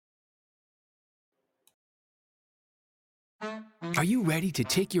Are you ready to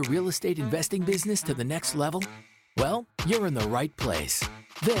take your real estate investing business to the next level? Well, you're in the right place.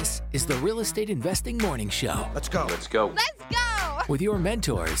 This is the Real Estate Investing Morning Show. Let's go. Let's go. Let's go! With your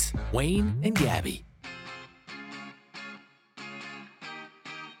mentors, Wayne and Gabby.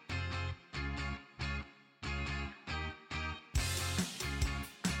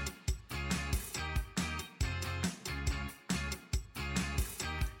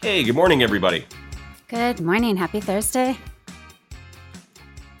 Hey, good morning, everybody. Good morning. Happy Thursday.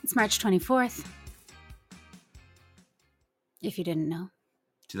 It's March 24th. If you didn't know.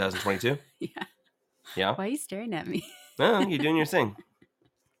 2022? Yeah. Yeah? Why are you staring at me? No, you're doing your thing.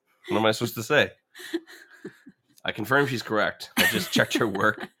 What am I supposed to say? I confirm she's correct. I just checked her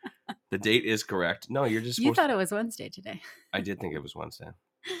work. The date is correct. No, you're just You supposed thought it was Wednesday today. I did think it was Wednesday.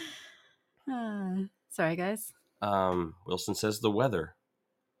 Sorry, guys. Wilson says the weather.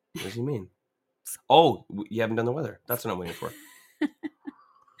 What does he mean? Oh, you haven't done the weather. That's what I'm waiting for.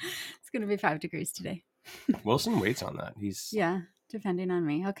 It's going to be 5 degrees today. Wilson waits on that. Yeah, depending on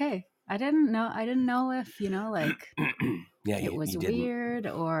me. Okay. I didn't know if, Yeah, it was you didn't. weird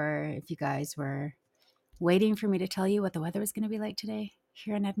or if you guys were waiting for me to tell you what the weather was going to be like today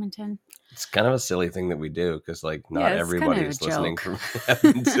here in Edmonton. It's kind of a silly thing that we do because, not Yeah, it's everybody kind of is a listening joke. from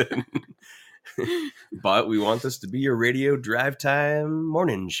Edmonton. But we want this to be your radio drive time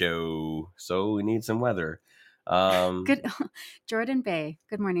morning show, so we need some weather. Good, Jordan Bay.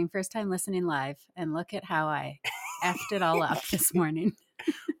 Good morning. First time listening live, and look at how I effed it all up this morning.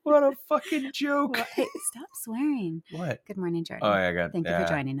 What a fucking joke! Well, hey, stop swearing. What? Good morning, Jordan. Oh, I got. Thank you for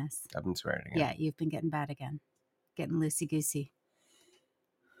joining us. I've been swearing again. Yeah, you've been getting bad again, getting loosey goosey.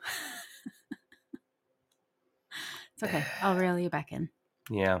 It's okay. I'll reel you back in.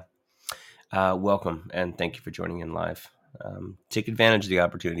 Yeah. Welcome and thank you for joining in live. Take advantage of the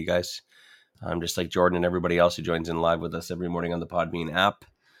opportunity, guys. Just like Jordan and everybody else who joins in live with us every morning on the Podbean app,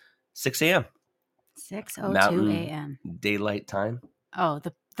 6 a.m. 6:02 a.m. Daylight time. Oh,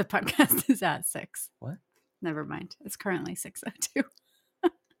 the podcast is at 6. What? Never mind. It's currently 6:02.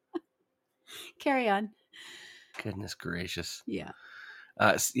 Carry on. Goodness gracious. Yeah.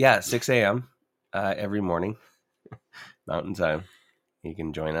 6 a.m. Every morning, Mountain Time. You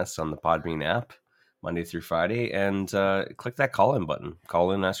can join us on the Podbean app Monday through Friday and click that call-in button.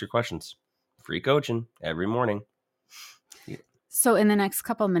 Call in and ask your questions. Free coaching every morning. Yeah. So in the next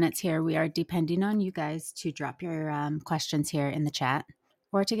couple minutes here, we are depending on you guys to drop your questions here in the chat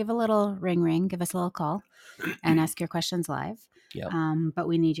or to give a little ring, give us a little call and ask your questions live. Yeah. But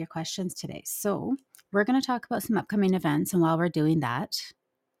we need your questions today. So we're going to talk about some upcoming events. And while we're doing that,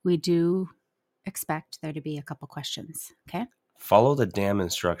 we do expect there to be a couple questions. Okay. Follow the damn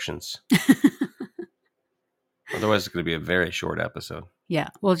instructions. Otherwise, it's going to be a very short episode. Yeah.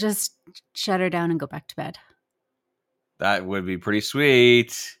 We'll just shut her down and go back to bed. That would be pretty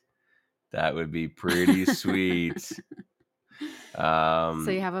sweet. That would be pretty sweet. So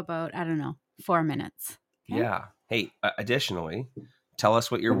you have about, 4 minutes. Okay? Yeah. Hey, additionally, tell us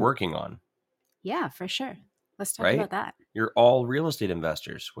what you're working on. Yeah, for sure. Let's talk Right? about that. You're all real estate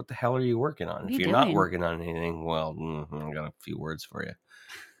investors. What the hell are you working on? What are If you you're not doing? working on anything, well, I got a few words for you.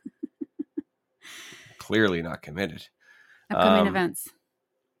 Clearly not committed. Upcoming events.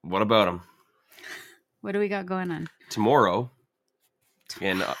 What about them? What do we got going on? Tomorrow.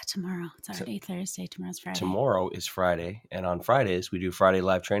 Tomorrow. It's already Thursday. Tomorrow's Friday. Tomorrow is Friday. And on Fridays, we do Friday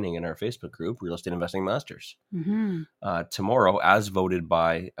live training in our Facebook group, Real Estate Investing Masters. Mm-hmm. Tomorrow, as voted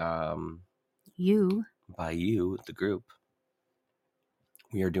by You. the group,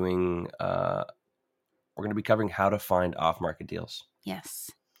 we are doing, we're going to be covering how to find off-market deals.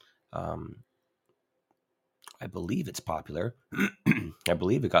 Yes. I believe it's popular. I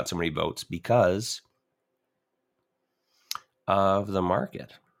believe it got so many votes because of the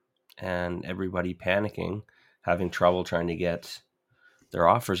market and everybody panicking, having trouble trying to get their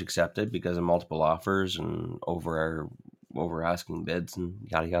offers accepted because of multiple offers and over asking bids and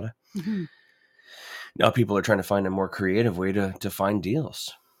yada yada. Mm-hmm. Now people are trying to find a more creative way to find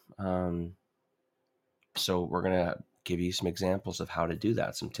deals. So we're going to give you some examples of how to do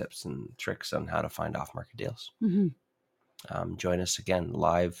that, some tips and tricks on how to find off-market deals. Mm-hmm. Join us again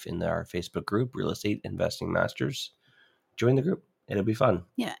live in our Facebook group, Real Estate Investing Masters. Join the group. It'll be fun.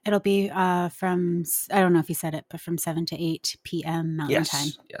 Yeah, it'll be from, I don't know if you said it, but from 7 to 8 p.m. Mountain Time.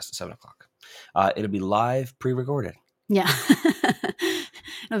 Yes, 7 o'clock. It'll be live, pre-recorded. Yeah.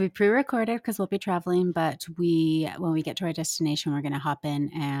 It'll be pre-recorded because we'll be traveling, but when we get to our destination, we're going to hop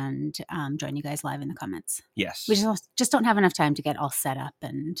in and join you guys live in the comments. Yes. We just don't have enough time to get all set up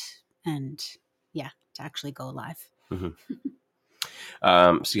and to actually go live. Mm-hmm.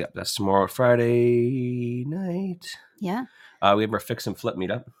 So yeah, that's tomorrow, Friday night. Yeah. We have our Fix and Flip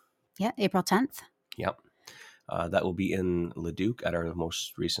meetup. Yeah. April 10th. Yep. That will be in Leduc at our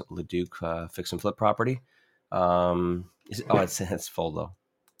most recent Leduc Fix and Flip property. It's full though.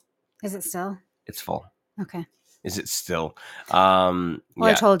 Is it still? It's full. Okay. Is it still? Well,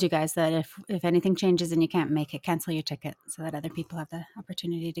 I told you guys that if anything changes and you can't make it, cancel your ticket so that other people have the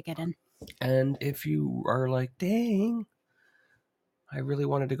opportunity to get in. And if you are like, dang, I really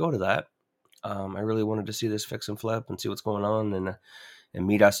wanted to go to that. I really wanted to see this Fix and Flip and see what's going on and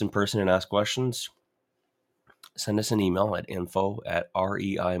meet us in person and ask questions. Send us an email at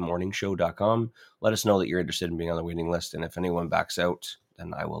info@reimorningshow.com. Let us know that you're interested in being on the waiting list. And if anyone backs out,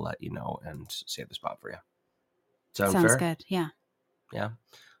 then I will let you know and save the spot for you. Sounds fair? Good. Yeah. Yeah.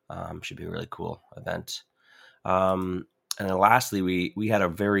 Should be a really cool event. And then lastly, we had a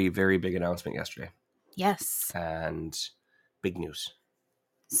very, very big announcement yesterday. Yes. And big news.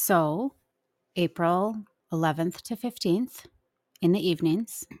 So April 11th to 15th in the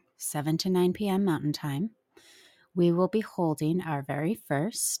evenings, 7 to 9 p.m. Mountain Time, we will be holding our very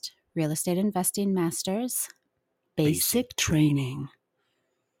first Real Estate Investing Masters Basic Training.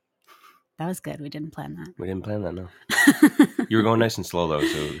 That was good. We didn't plan that. We didn't plan that, no. You were going nice and slow, though,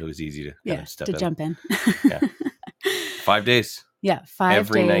 so it was easy to step in. Jump in. Yeah. 5 days. Yeah, 5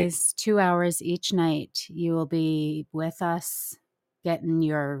 Every days, 2 hours each night. You will be with us getting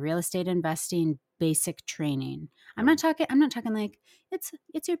your real estate investing basic training. I'm not talking like it's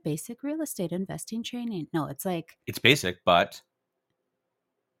your basic real estate investing training. No, it's like it's basic, but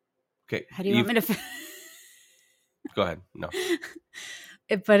okay. How do you want me to Go ahead. No.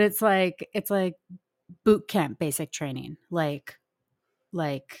 But it's like boot camp basic training. Like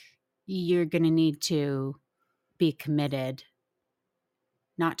you're going to need to be committed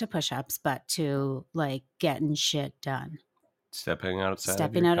not to push-ups, but to like getting shit done. Stepping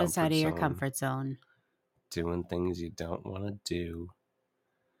outside of your comfort zone. Doing things you don't want to do.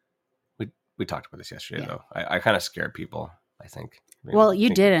 We talked about this yesterday, though. I kind of scared people, I think. Well, you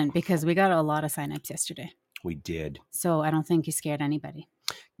didn't, because we got a lot of signups yesterday. We did. So I don't think you scared anybody.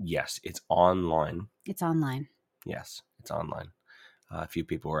 Yes, it's online. It's online. Yes, it's online. A few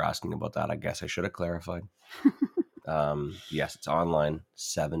people were asking about that. I guess I should have clarified. Yes, it's online,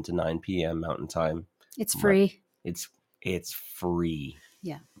 7 to 9 p.m. Mountain Time. It's free. It's free.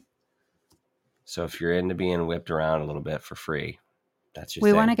 Yeah. So if you're into being whipped around a little bit for free, that's your We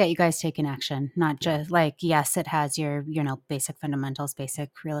thing. want to get you guys taking action, not just like, yes, it has your, basic fundamentals,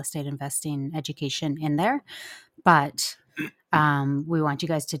 basic real estate investing education in there, but we want you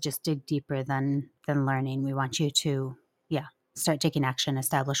guys to just dig deeper than learning. We want you to, start taking action,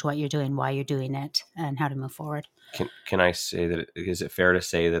 establish what you're doing, why you're doing it, and how to move forward. Can I say that? Is it fair to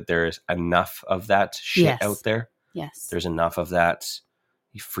say that there is enough of that shit out there? Yes. There's enough of that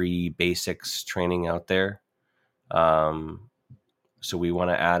free basics training out there. So we want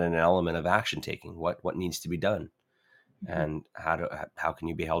to add an element of action taking. What needs to be done, and how can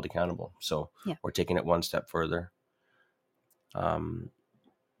you be held accountable? So we're taking it one step further.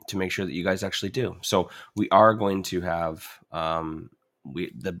 To make sure that you guys actually do. So we are going to have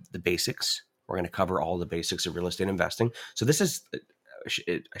the basics. We're going to cover all the basics of real estate investing. So this is,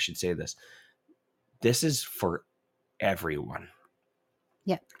 I should say this. This is for everyone.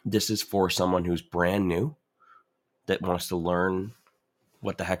 Yeah. This is for someone who's brand new that wants to learn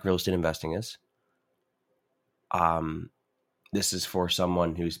what the heck real estate investing is. This is for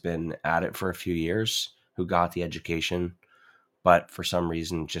someone who's been at it for a few years, who got the education, but for some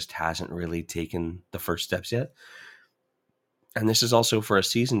reason just hasn't really taken the first steps yet. And this is also for a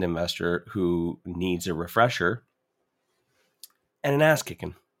seasoned investor who needs a refresher and an ass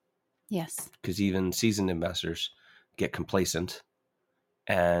kicking. Yes. Because even seasoned investors get complacent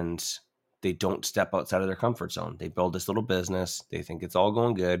and they don't step outside of their comfort zone. They build this little business. They think it's all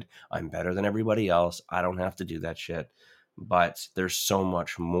going good. I'm better than everybody else. I don't have to do that shit. But there's so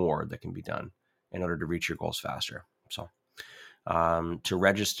much more that can be done in order to reach your goals faster. So to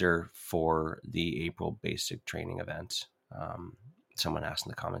register for the April basic training event, someone asked in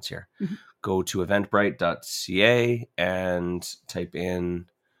the comments here, go to eventbrite.ca and type in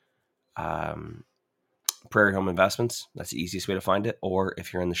Prairie Home Investments. That's the easiest way to find it. Or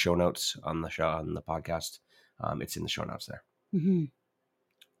if you're in the show notes on the podcast, it's in the show notes there. Mm-hmm.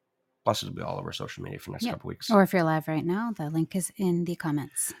 Plus, it'll be all over social media for the next couple weeks. Or if you're live right now, the link is in the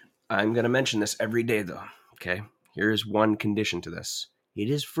comments. I'm going to mention this every day, though. Okay. Here's one condition to this. It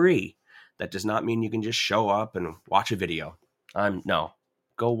is free. That does not mean you can just show up and watch a video. No,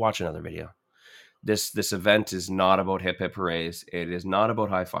 go watch another video. This event is not about hip hip hoorays. It is not about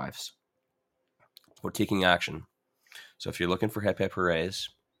high fives. We're taking action. So if you're looking for hip hip hoorays,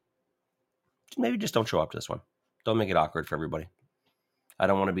 maybe just don't show up to this one. Don't make it awkward for everybody. I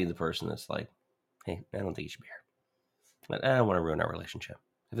don't want to be the person that's like, hey, I don't think you should be here. I don't want to ruin our relationship.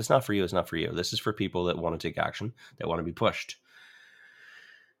 If it's not for you, it's not for you. This is for people that want to take action, that want to be pushed.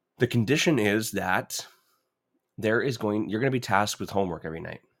 The condition is that you're going to be tasked with homework every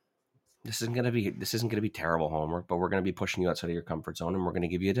night. This isn't going to be terrible homework, but we're going to be pushing you outside of your comfort zone, and we're going to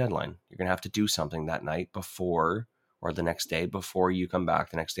give you a deadline. You're going to have to do something that night before, or the next day before you come back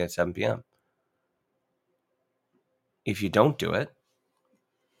the next day at 7 p.m. If you don't do it,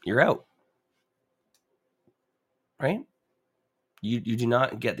 you're out. Right? You do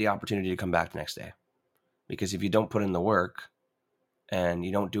not get the opportunity to come back the next day, because if you don't put in the work and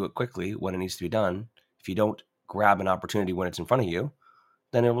you don't do it quickly when it needs to be done, if you don't grab an opportunity when it's in front of you,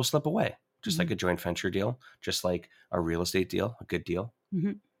 then it will slip away. Just like a joint venture deal, just like a real estate deal, a good deal,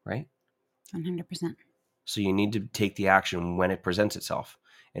 right? 100%. So you need to take the action when it presents itself.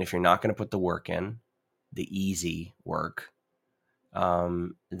 And if you're not going to put the work in, the easy work,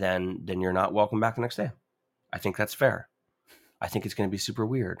 then you're not welcome back the next day. I think that's fair. I think it's going to be super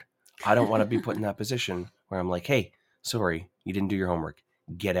weird. I don't want to be put in that position where I'm like, hey, sorry, you didn't do your homework.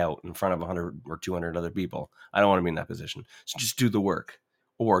 Get out in front of 100 or 200 other people. I don't want to be in that position. So just do the work,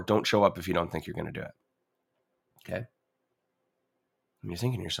 or don't show up if you don't think you're going to do it. Okay. And you're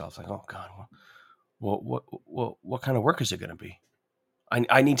thinking to yourself like, oh God, what kind of work is it going to be?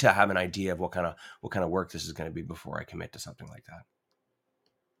 I need to have an idea of what kind of work this is going to be before I commit to something like that.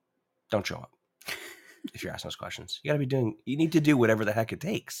 Don't show up if you're asking those questions. You need to do whatever the heck it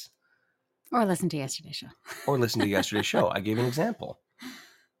takes. Or listen to yesterday's show. I gave an example.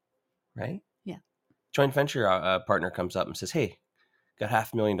 Right? Yeah. Joint venture partner comes up and says, hey, got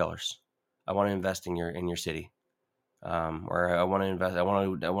 $500,000. I want to invest in your city. Or I want to invest. I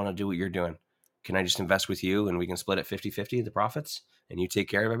want to do what you're doing. Can I just invest with you and we can split it 50-50 the profits and you take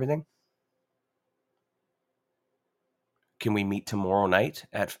care of everything? Can we meet tomorrow night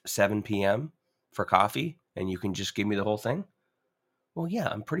at 7 p.m. for coffee and you can just give me the whole thing? Well, yeah,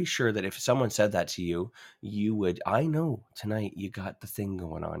 I'm pretty sure that if someone said that to you, you would, I know tonight you got the thing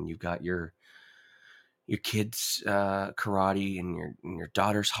going on. You've got your kids' karate and your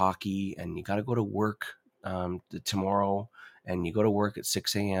daughter's hockey, and you got to go to work tomorrow, and you go to work at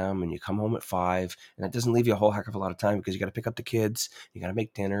 6 a.m. and you come home at 5, and that doesn't leave you a whole heck of a lot of time because you got to pick up the kids, you got to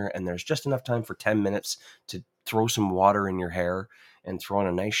make dinner, and there's just enough time for 10 minutes to throw some water in your hair and throw on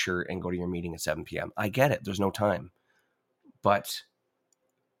a nice shirt and go to your meeting at 7 p.m. I get it. There's no time. But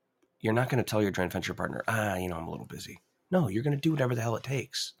you're not going to tell your joint venture partner, I'm a little busy. No, you're going to do whatever the hell it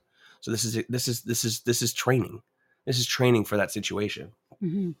takes. So this is training. This is training for that situation.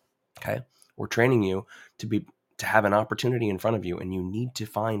 Mm-hmm. Okay. We're training you to have an opportunity in front of you, and you need to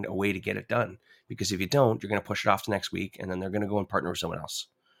find a way to get it done, because if you don't, you're going to push it off to next week, and then they're going to go and partner with someone else,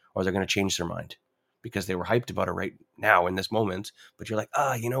 or they're going to change their mind because they were hyped about it right now in this moment. But you're like,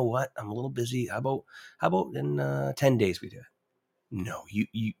 you know what? I'm a little busy. How about in 10 days we do it? No,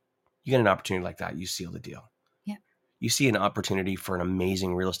 you get an opportunity like that, you seal the deal. Yeah. You see an opportunity for an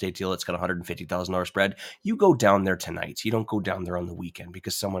amazing real estate deal that's got $150,000 spread. You go down there tonight. You don't go down there on the weekend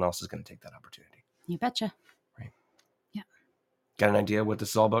because someone else is going to take that opportunity. You betcha. Right. Yeah. Got an idea what this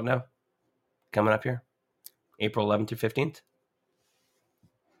is all about now? Coming up here? April 11th to 15th?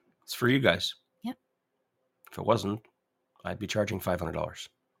 It's for you guys. Yep. If it wasn't, I'd be charging $500.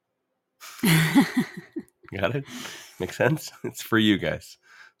 Got it? Make sense? It's for you guys.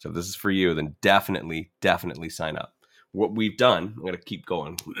 So if this is for you, then definitely sign up. What we've done, I'm going to keep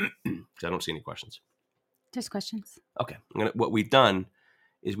going because I don't see any questions. Just questions. Okay. What we've done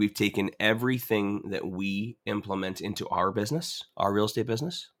is we've taken everything that we implement into our business, our real estate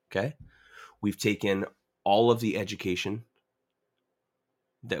business. Okay. We've taken all of the education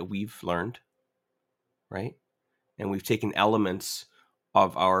that we've learned, right? And we've taken elements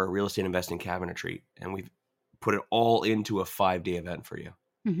of our real estate investing cabinetry, and we've put it all into a 5-day event for you.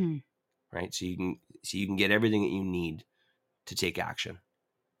 Mm-hmm. Right? So you can get everything that you need to take action.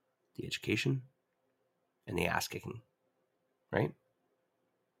 The education and the ass kicking. Right?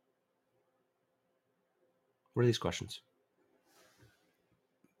 What are these questions?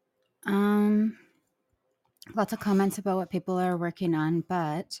 Lots of comments about what people are working on,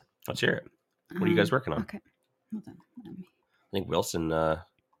 but Let's hear it. What are you guys working on? Okay. Hold on. I think Wilson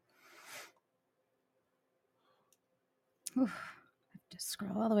Just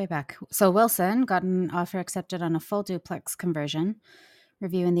scroll all the way back. So Wilson got an offer accepted on a full duplex conversion,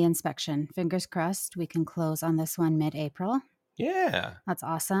 reviewing the inspection. Fingers crossed we can close on this one mid-April. Yeah. That's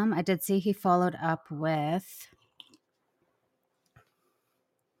awesome. I did see he followed up with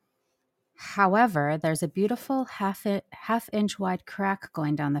However, there's a beautiful half inch wide crack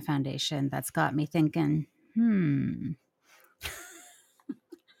going down the foundation that's got me thinking,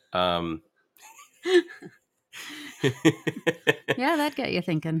 Um, yeah, that'd get you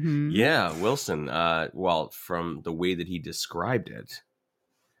thinking, Yeah, Wilson. Well, from the way that he described it,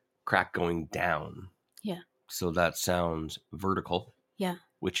 crack going down. Yeah. So that sounds vertical. Yeah.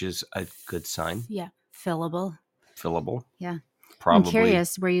 Which is a good sign. Yeah. Fillable. Yeah. I'm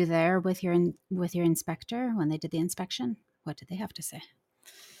curious, were you there with your inspector when they did the inspection? What did they have to say?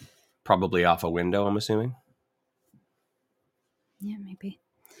 Probably off a window, I'm assuming. Yeah, maybe.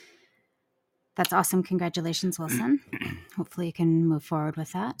 That's awesome. Congratulations, Wilson. Hopefully you can move forward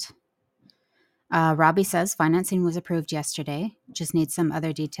with that. Robbie says financing was approved yesterday. Just need some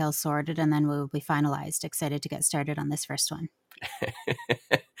other details sorted and then we will be finalized. Excited to get started on this first one.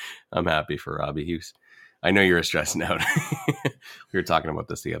 I'm happy for Robbie. I know you were stressing out. We were talking about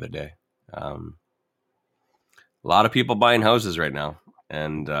this the other day. A lot of people buying houses right now,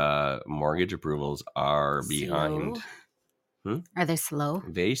 and mortgage approvals are behind. Are they slow?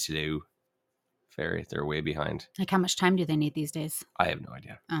 Very slow. They're way behind. Like, how much time do they need these days? I have no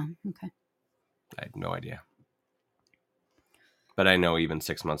idea. Oh, okay. I have no idea. But I know even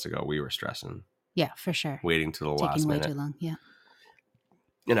 6 months ago, we were stressing. Yeah, for sure. Waiting to the last minute. Taking way too long, yeah.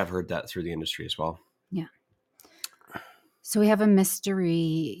 And I've heard that through the industry as well. Yeah. So we have a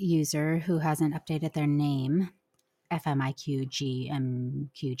mystery user who hasn't updated their name.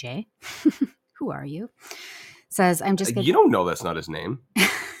 FMIQGMQJ. Who are you? Says, I'm just... You don't know that's not his name.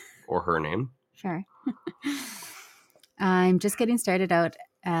 Or her name. Sure. I'm just getting started out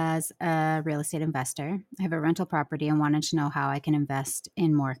as a real estate investor. I have a rental property and wanted to know how I can invest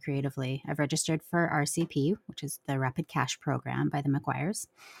in more creatively. I've registered for RCP, which is the Rapid Cash Program by the McGuires,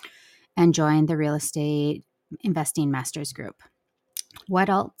 and joined the Real Estate Investing Masters Group. What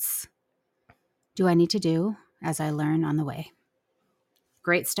else do I need to do as I learn on the way?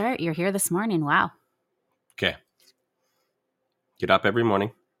 Great start. You're here this morning. Wow. Okay. Get up every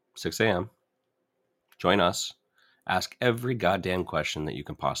morning, 6 a.m. Join us. Ask every goddamn question that you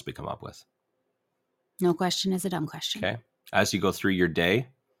can possibly come up with. No question is a dumb question. Okay. As you go through your day,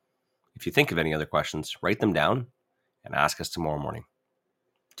 if you think of any other questions, write them down and ask us tomorrow morning.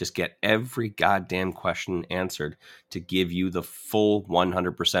 Just get every goddamn question answered to give you the full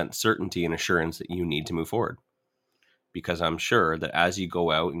 100% certainty and assurance that you need to move forward. Because I'm sure that as you go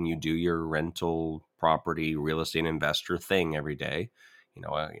out and you do your rental property real estate investor thing every day,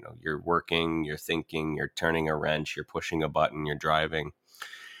 you're working, you're thinking, you're turning a wrench, you're pushing a button, you're driving.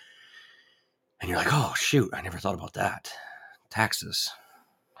 And you're like, oh, shoot, I never thought about that. Taxes.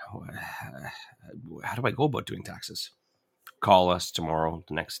 How do I go about doing taxes? Call us tomorrow,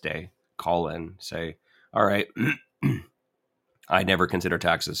 the next day. Call in, say, all right, I never consider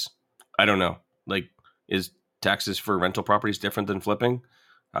taxes. I don't know. Like, is taxes for rental properties different than flipping?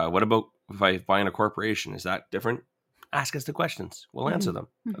 What about if I buy in a corporation? Is that different? Ask us the questions. We'll answer them.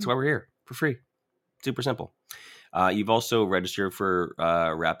 That's why we're here, for free. Super simple. You've also registered for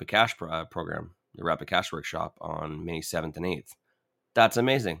Rapid Cash program, the Rapid Cash Workshop on May 7th and 8th. That's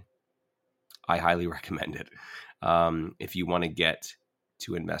amazing. I highly recommend it. If you want to get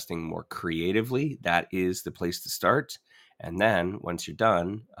to investing more creatively, that is the place to start. And then once you're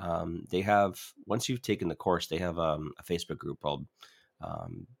done, once you've taken the course, they have a Facebook group called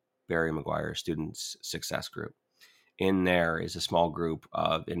Barry McGuire Students Success Group. In there is a small group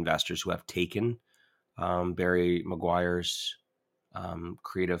of investors who have taken Barry McGuire's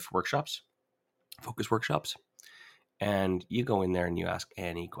creative workshops, focus workshops. And you go in there and you ask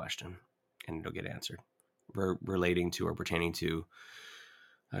any question and it'll get answered relating to or pertaining to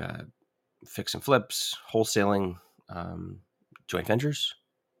fix and flips, wholesaling, joint ventures,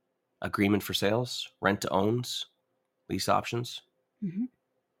 agreement for sales, rent to owns, lease options,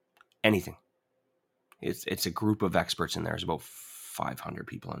 anything. It's a group of experts in there. There's about 500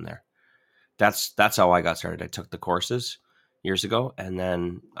 people in there. That's how I got started. I took the courses years ago, and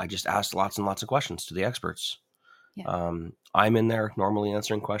then I just asked lots and lots of questions to the experts. Yeah. I'm in there normally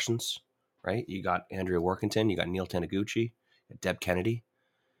answering questions, right? You got Andrea Workington, you got Neil Taniguchi, Deb Kennedy,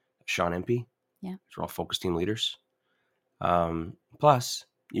 Sean Impey. Yeah. These are all focus team leaders. Plus,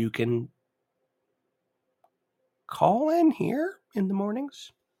 you can call in here in the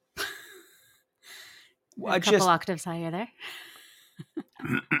mornings. A couple octaves higher there.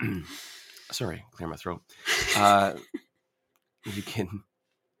 Sorry, clear my throat.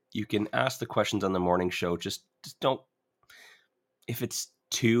 You can ask the questions on the morning show. Just don't. If it's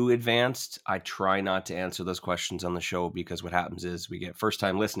too advanced, I try not to answer those questions on the show, because what happens is we get first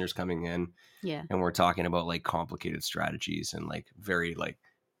time listeners coming in, yeah, and we're talking about like complicated strategies and like very like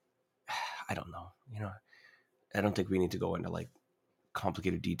I don't know. I don't think we need to go into like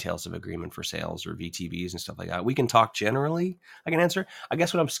complicated details of agreement for sales or VTBs and stuff like that. We can talk generally. I can answer. I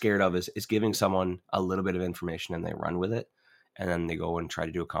guess what I'm scared of is giving someone a little bit of information and they run with it, and then they go and try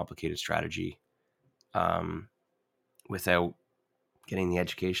to do a complicated strategy without getting the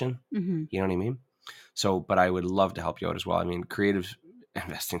education. Mm-hmm. You know what I mean? So, but I would love to help you out as well. I mean, creative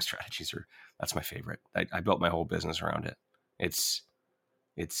investing strategies that's my favorite. I built my whole business around it. It's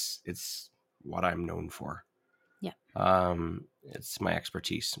what I'm known for. Yeah. It's my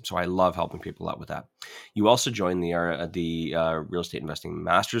expertise. So I love helping people out with that. You also join the Real Estate Investing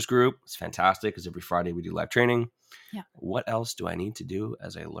Masters Group. It's fantastic because every Friday we do live training. Yeah. What else do I need to do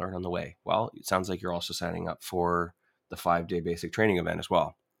as I learn on the way? Well, it sounds like you're also signing up for the 5-day basic training event as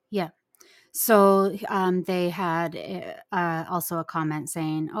well. Yeah. So they had also a comment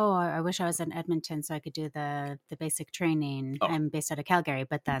saying, "Oh, I wish I was in Edmonton so I could do the basic training. Oh. I'm based out of Calgary,"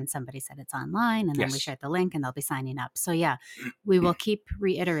 but then somebody said it's online, and then we Yes. shared the link, and they'll be signing up. So yeah, we will keep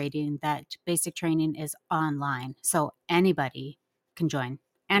reiterating that basic training is online, so anybody can join,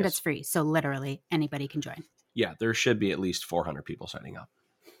 and Yes. it's free. So literally anybody can join. Yeah, there should be at least 400 people signing up.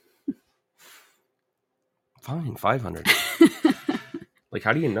 Fine, 500. Like,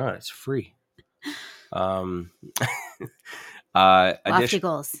 how do you not? It's free. Lofty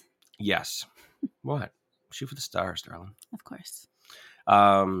goals, Yes. What? Shoot for the stars, darling. of course.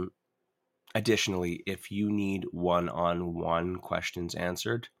 Additionally, if you need one-on-one questions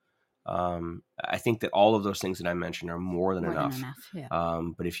answered, I think that all of those things that I mentioned are more than enough. Yeah.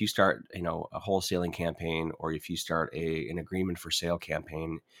 But if you start, a wholesaling campaign, or if you start an agreement for sale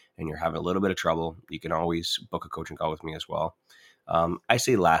campaign and you're having a little bit of trouble, you can always book a coaching call with me as well. I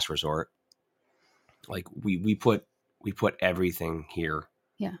say last resort. Like we put everything here.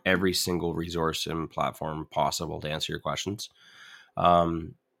 Yeah. Every single resource and platform possible to answer your questions.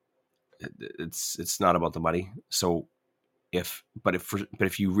 It's not about the money. So if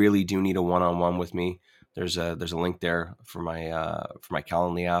you really do need a one-on-one with me, there's a link there for my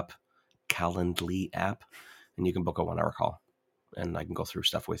Calendly app, and you can book a 1-hour call, and I can go through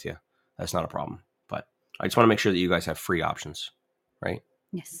stuff with you. That's not a problem. But I just want to make sure that you guys have free options, right?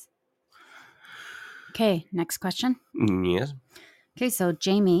 Yes. Okay, next question. Yes. Okay, so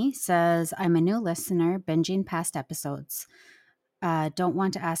Jamie says, "I'm a new listener, binging past episodes. Don't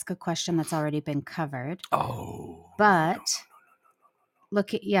want to ask a question that's already been covered. Oh. But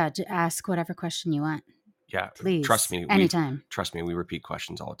to ask whatever question you want. Yeah. Please. Trust me. Anytime. We repeat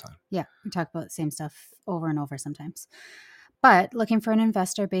questions all the time. Yeah, we talk about the same stuff over and over sometimes. But looking for an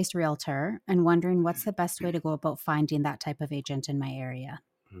investor-based realtor and wondering what's the best way to go about finding that type of agent in my area."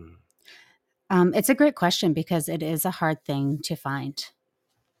 It's a great question because it is a hard thing to find,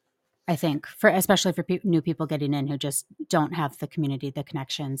 I think, especially for new people getting in who just don't have the community, the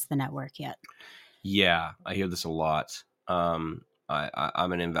connections, the network yet. Yeah, I hear this a lot. I'm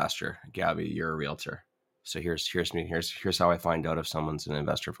an investor. Gabby, you're a realtor. So here's me. Here's how I find out if someone's an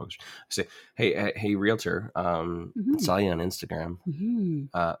investor, folks. I say, hey, realtor. Saw you on Instagram.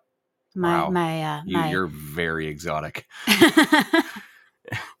 Mm-hmm. Wow. You're very exotic.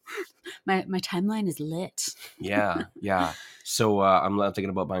 My timeline is lit. Yeah. So I'm thinking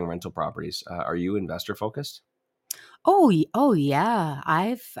about buying rental properties. Are you investor focused? Oh yeah.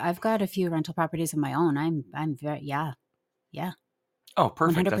 I've got a few rental properties of my own. I'm very yeah. Oh,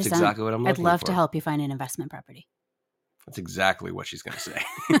 perfect. 100%. That's exactly what I'm looking for. I'd love to help you find an investment property. That's exactly what she's going to say.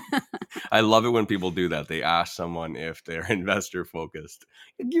 I love it when people do that. They ask someone if they're investor focused.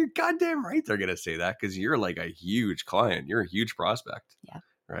 You're goddamn right they're going to say that because you're like a huge client. You're a huge prospect. Yeah.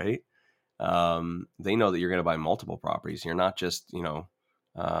 Right? They know that you're going to buy multiple properties. You're not just,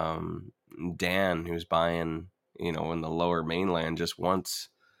 Dan who's buying, in the lower mainland just once,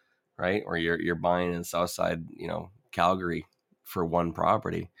 right? Or you're buying in Southside, Calgary for one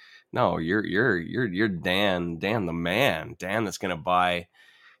property. No, you're Dan the man, Dan that's going to buy,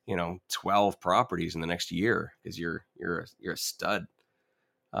 12 properties in the next year because you're a stud.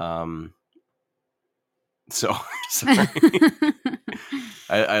 So sorry.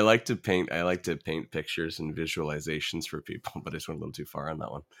 I like to paint pictures and visualizations for people, but I just went a little too far on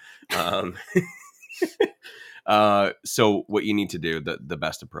that one. So what you need to do, the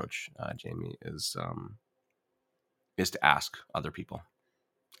best approach, Jamie, is to ask other people,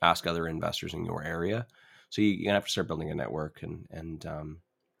 ask other investors in your area. So you're gonna have to start building a network and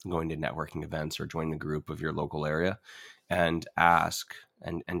going to networking events or joining a group of your local area and ask.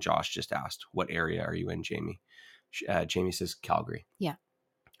 And Josh just asked, what area are you in, Jamie? Jamie says Calgary. Yeah.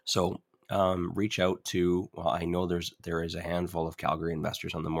 So reach out to, I know there is a handful of Calgary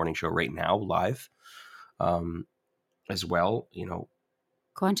investors on the morning show right now live as well.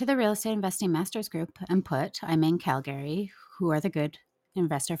 Go into the Real Estate Investing Masters group and put, I'm in Calgary. Who are the good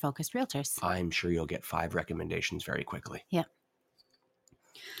investor-focused realtors? I'm sure you'll get 5 recommendations very quickly. Yeah.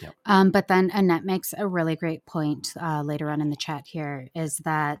 Yep. But then Annette makes a really great point later on in the chat here, is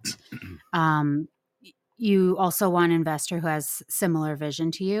that you also want an investor who has similar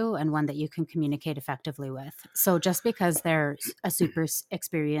vision to you and one that you can communicate effectively with. So just because they're a super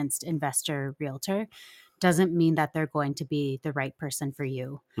experienced investor realtor doesn't mean that they're going to be the right person for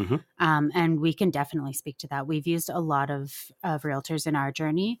you. Mm-hmm. And we can definitely speak to that. We've used a lot of realtors in our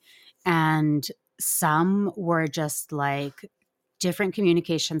journey, and some were just like different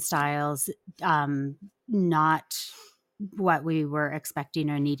communication styles, not what we were expecting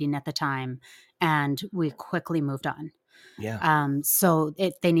or needing at the time. And we quickly moved on. Yeah. So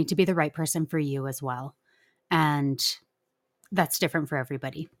they need to be the right person for you as well. And that's different for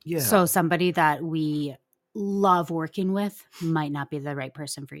everybody. Yeah. So somebody that we love working with might not be the right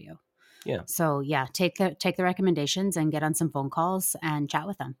person for you. Yeah. So yeah, take the recommendations and get on some phone calls and chat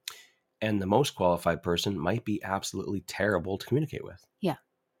with them. And the most qualified person might be absolutely terrible to communicate with. Yeah.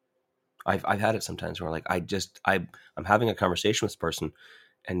 I've had it sometimes where like I'm having a conversation with this person,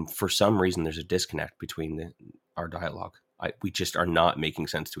 and for some reason there's a disconnect between our dialogue. We just are not making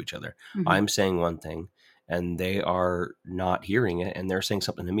sense to each other. Mm-hmm. I'm saying one thing and they are not hearing it, and they're saying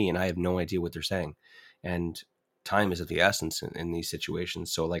something to me and I have no idea what they're saying. And time is of the essence in these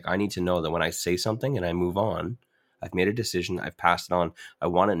situations. So like I need to know that when I say something and I move on, I've made a decision, I've passed it on. I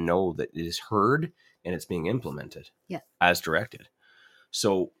want to know that it is heard and it's being implemented as directed.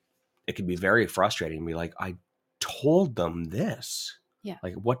 So it can be very frustrating to be like, I told them this. Yeah.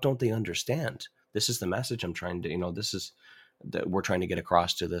 Like, what don't they understand? This is the message I'm trying to, this is that we're trying to get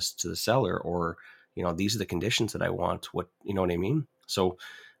across to the seller, or, these are the conditions that I want. What, you know what I mean? So,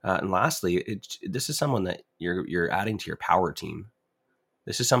 and lastly, this is someone that you're adding to your power team.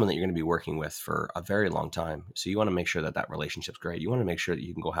 This is someone that you're going to be working with for a very long time. So you want to make sure that relationship's great. You want to make sure that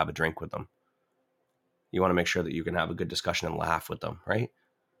you can go have a drink with them. You want to make sure that you can have a good discussion and laugh with them, right?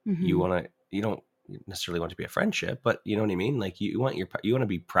 Mm-hmm. You don't necessarily want to be a friendship, but you know what I mean? Like you want to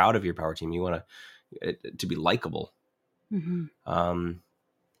be proud of your power team. You want to be likable. Mm-hmm.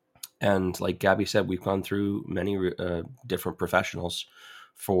 And like Gabby said, we've gone through many different professionals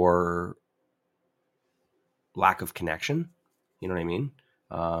for lack of connection. You know what I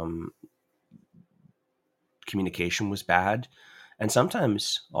mean? Communication was bad. And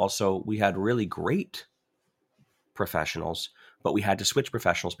sometimes also we had really great professionals, but we had to switch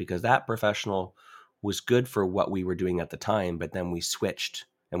professionals because that professional was good for what we were doing at the time, but then we switched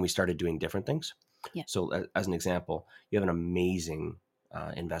and we started doing different things. Yeah. So as an example, you have an amazing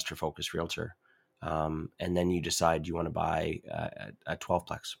investor-focused realtor, and then you decide you want to buy a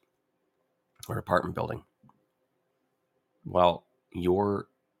 12-plex or apartment building. Well, your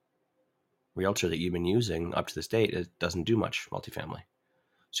realtor that you've been using up to this date, it doesn't do much multifamily.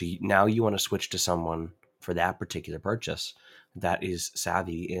 So now you want to switch to someone for that particular purchase that is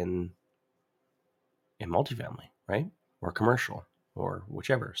savvy in multifamily, right? Or commercial or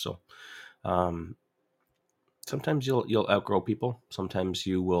whichever. So sometimes you'll outgrow people. Sometimes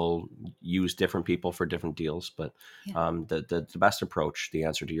you will use different people for different deals. But the best approach, the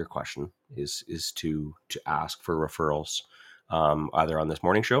answer to your question is to ask for referrals. Either on this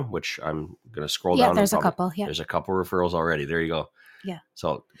morning show, which I'm going to scroll down. Yeah, there's a couple. Yeah, there's a couple referrals already. There you go. Yeah.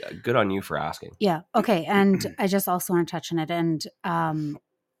 So good on you for asking. Yeah. Okay. And I just also want to touch on it. And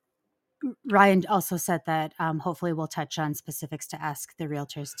Ryan also said that hopefully we'll touch on specifics to ask the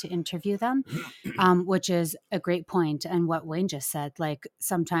realtors to interview them, which is a great point. And what Wayne just said, like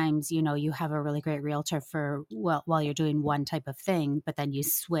sometimes, you have a really great realtor while you're doing one type of thing, but then you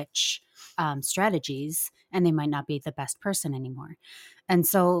switch strategies and they might not be the best person anymore. And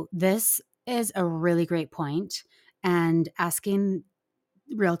so this is a really great point. And asking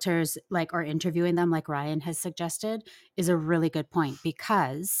realtors or interviewing them like Ryan has suggested is a really good point,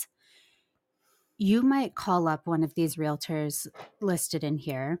 because you might call up one of these realtors listed in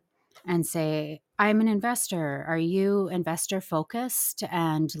here and say, I'm an investor. Are you investor focused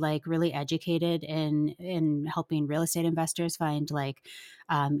and really educated in helping real estate investors find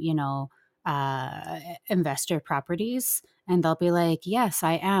investor properties? And they'll be like, yes,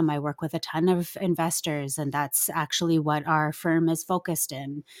 I am. I work with a ton of investors, and that's actually what our firm is focused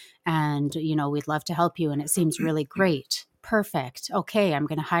in. And, we'd love to help you. And it seems really great. Perfect. Okay, I'm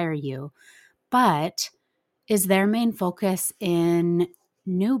going to hire you. But is their main focus in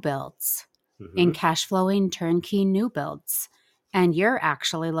new builds, in cash flowing turnkey new builds? And you're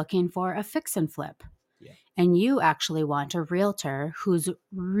actually looking for a fix and flip. Yeah. And you actually want a realtor who's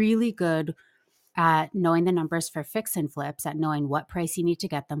really good at knowing the numbers for fix and flips, at knowing what price you need to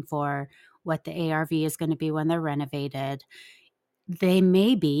get them for, what the ARV is going to be when they're renovated. They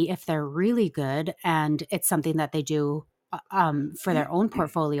may be, if they're really good and it's something that they do for their own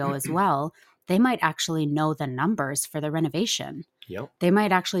portfolio as well, they might actually know the numbers for the renovation. Yep. They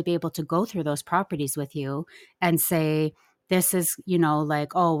might actually be able to go through those properties with you and say, this is,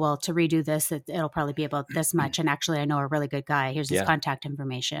 like, oh, well, to redo this, it'll probably be about this much. And actually, I know a really good guy. Here's his contact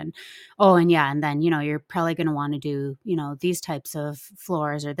information. Oh, and yeah. And then, you're probably going to want to do, these types of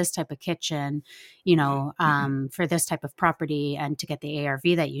floors or this type of kitchen, for this type of property. And to get the ARV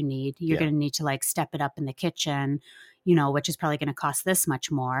that you need, you're going to need to like step it up in the kitchen, which is probably going to cost this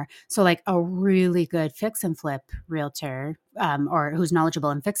much more. So like a really good fix and flip realtor or who's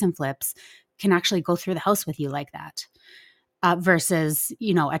knowledgeable in fix and flips can actually go through the house with you like that. Versus,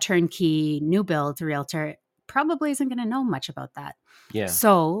 a turnkey new build realtor probably isn't going to know much about that. Yeah.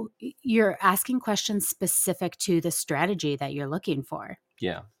 So you're asking questions specific to the strategy that you're looking for.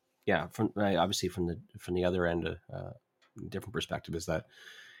 Yeah. Yeah. Obviously from the other end, different perspective is that,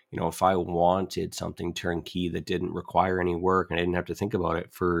 if I wanted something turnkey that didn't require any work and I didn't have to think about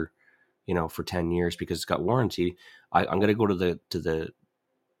it for 10 years because it's got warranty, I'm going to go to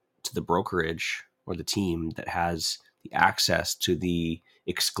the brokerage or the team that has the access to the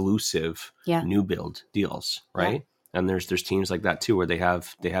exclusive new build deals, right? Yeah. And there's teams like that too, where they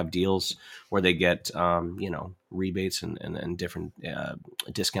have deals where they get rebates and different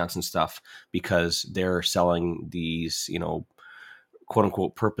discounts and stuff because they're selling these quote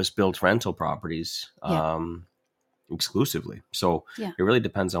unquote purpose built rental properties exclusively. So it really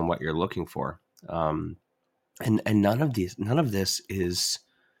depends on what you're looking for. And none of this is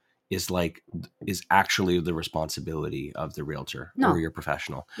actually the responsibility of the realtor or your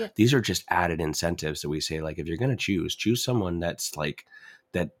professional. Yeah. These are just added incentives that we say, like, if you're going to choose someone that's like,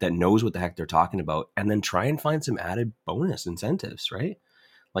 that knows what the heck they're talking about, and then try and find some added bonus incentives, right?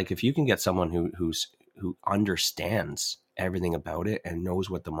 Like if you can get someone who understands everything about it and knows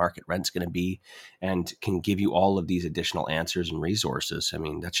what the market rent's going to be and can give you all of these additional answers and resources. I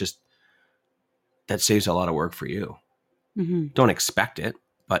mean, that saves a lot of work for you. Mm-hmm. Don't expect it.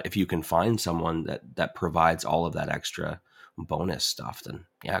 But if you can find someone that provides all of that extra bonus stuff, then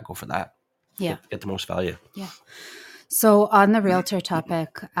go for that. Yeah. Get the most value. Yeah. So on the realtor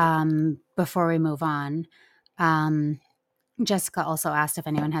topic, before we move on, Jessica also asked if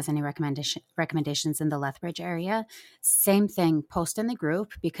anyone has any recommendations in the Lethbridge area. Same thing, post in the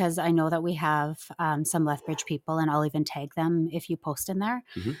group, because I know that we have some Lethbridge people, and I'll even tag them if you post in there.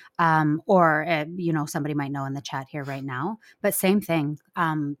 Mm-hmm. Or somebody might know in the chat here right now. But same thing,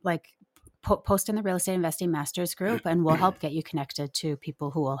 post in the Real Estate Investing Masters group, and we'll help get you connected to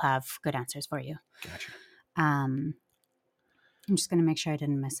people who will have good answers for you. Gotcha. I'm just going to make sure I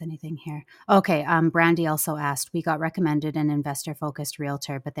didn't miss anything here. Okay. Brandy also asked, we got recommended an investor-focused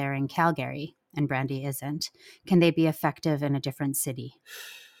realtor, but they're in Calgary and Brandy isn't. Can they be effective in a different city?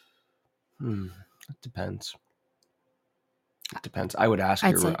 It depends. It depends. I would ask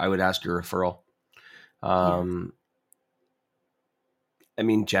your referral. I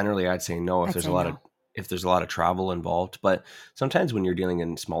mean, generally I'd say no if there's a lot of travel involved, but sometimes when you're dealing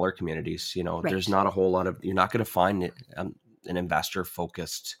in smaller communities, right. There's not a whole lot of, you're not going to find it. An investor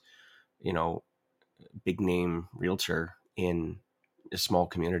focused, big name realtor in a small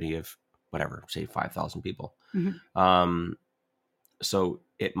community of whatever, say 5,000 people. Mm-hmm. So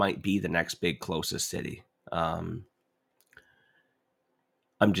it might be the next big closest city. I'm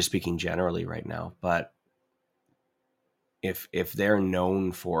just speaking generally right now, but if they're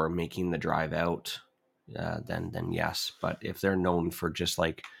known for making the drive out, then yes. But if they're known for just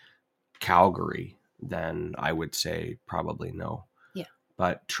like Calgary, then I would say probably no. Yeah.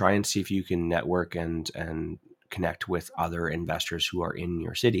 But try and see if you can network and connect with other investors who are in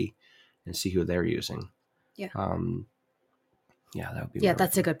your city and see who they're using. Yeah. That would be. Yeah,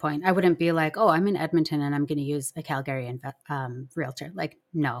 that's a good point. I wouldn't be like, oh, I'm in Edmonton and I'm going to use a Calgary realtor. Like,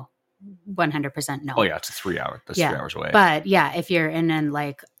 no, 100% no. Oh yeah, it's 3 hours. That's 3 hours away. But yeah, if you're in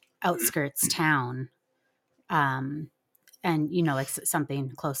like outskirts town, and like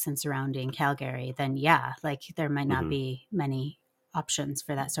something close and surrounding Calgary, then like there might not be many options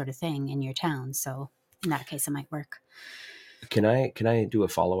for that sort of thing in your town. So in that case, it might work. Can I do a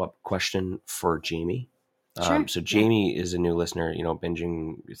follow-up question for Jamie? Sure. So Jamie is a new listener,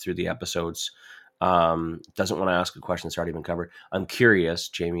 binging through the episodes. Doesn't want to ask a question that's already been covered. I'm curious,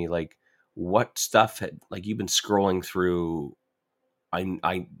 Jamie, like what stuff you've been scrolling through.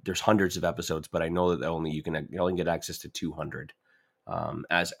 There's hundreds of episodes, but I know that you can only get access to 200.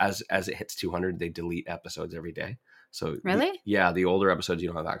 As it hits 200, they delete episodes every day. So really, the older episodes you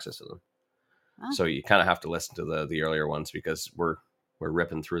don't have access to them. Oh. So you kind of have to listen to the earlier ones because we're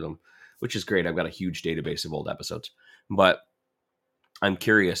ripping through them, which is great. I've got a huge database of old episodes, but I'm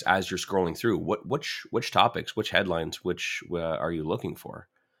curious as you're scrolling through which topics, which headlines, which are you looking for?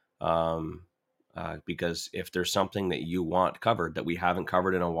 Because if there's something that you want covered that we haven't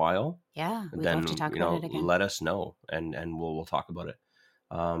covered in a while, Yeah, we'd then love to talk about it again. let us know and we'll talk about it.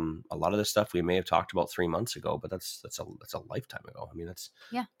 A lot of this stuff we may have talked about 3 months ago, but that's a lifetime ago. I mean, that's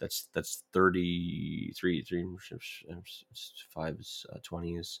 33, 5 is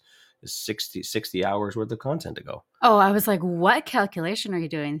 20 is 60 hours worth of content ago. Oh, I was like, what calculation are you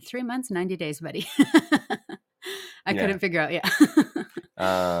doing? 3 months, 90 days, buddy. I couldn't figure out.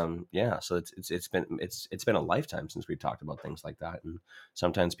 Yeah. So it's been a lifetime since we talked about things like that, and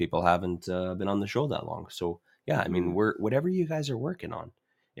sometimes people haven't been on the show that long. So yeah, I mean, whatever you guys are working on.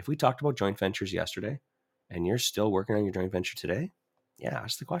 If we talked about joint ventures yesterday, and you're still working on your joint venture today, yeah,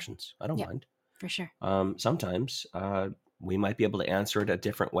 ask the questions. I don't mind. For sure. Sometimes we might be able to answer it a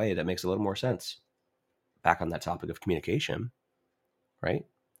different way that makes a little more sense. Back on that topic of communication, right?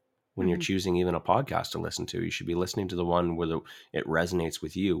 When you're choosing even a podcast to listen to, you should be listening to the one where it resonates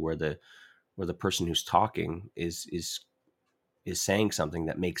with you, where the person who's talking is saying something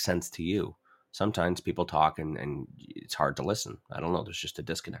that makes sense to you. Sometimes people talk and it's hard to listen. I don't know. There's just a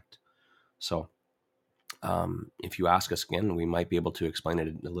disconnect. So if you ask us again, we might be able to explain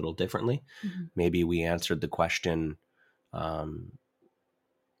it a little differently. Maybe we answered the question, in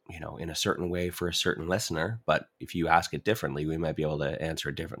a certain way for a certain listener, but if you ask it differently, we might be able to answer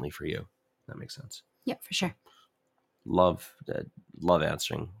it differently for you. That makes sense. Yeah, for sure. Love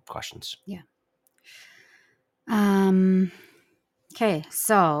answering questions. Yeah. Okay,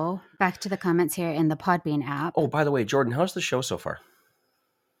 so back to the comments here in the Podbean app. Oh, by the way, Jordan, how's the show so far?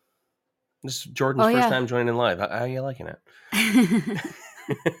 This is Jordan's first time joining in live. How are you liking it?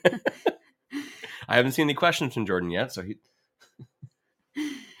 I haven't seen any questions from Jordan yet, so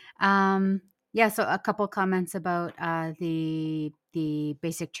so a couple comments about the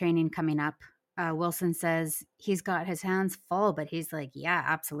basic training coming up. Wilson says he's got his hands full, but he's like, yeah,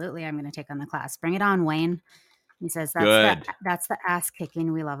 absolutely, I'm going to take on the class. Bring it on, Wayne. He says that's the ass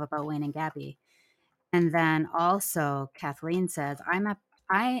kicking we love about Wayne and Gabby. And then also Kathleen says, I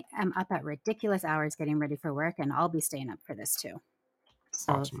am up at ridiculous hours getting ready for work, and I'll be staying up for this too.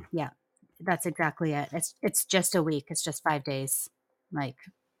 So awesome. Yeah, that's exactly it. It's just a week. It's just 5 days. Like,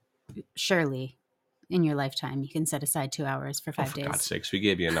 surely in your lifetime you can set aside 2 hours for 5 days. For God's sakes, we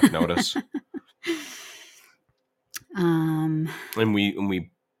gave you enough notice. And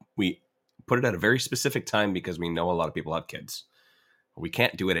we put it at a very specific time because we know a lot of people have kids. We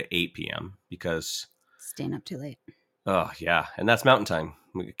can't do it at 8 p.m. because staying up too late. Oh yeah, and that's Mountain Time.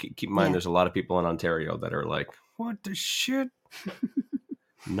 Keep in mind, there's a lot of people in Ontario that are like, "What the shit?"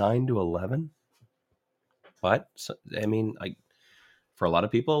 9 to 11. But I mean, for a lot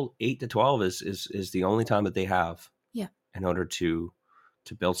of people, 8 to 12 is the only time that they have. Yeah. In order to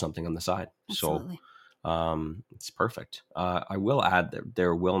build something on the side. Absolutely. So it's perfect. I will add that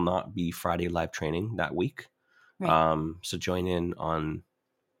there will not be Friday live training that week. Right. So join in on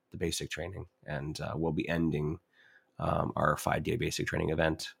the basic training, and we'll be ending our 5-day basic training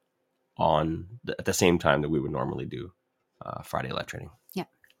event at the same time that we would normally do Friday live training. Yeah.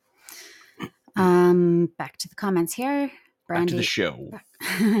 Back to the comments here. Back Brandy, to the show.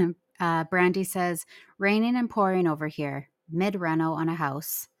 Brandy says, raining and pouring over here, mid-reno on a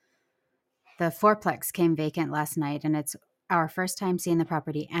house. The fourplex came vacant last night, and it's our first time seeing the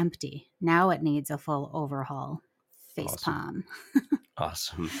property empty. Now it needs a full overhaul. Face palm.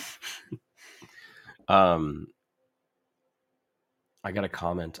 Awesome. I got a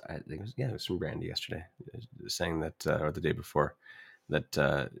comment. I think it was from Brandy yesterday, saying that, or the day before,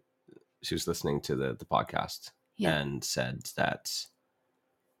 that she was listening to the podcast and said that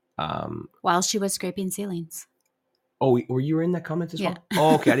while she was scraping ceilings. Oh, were you in that comment as well?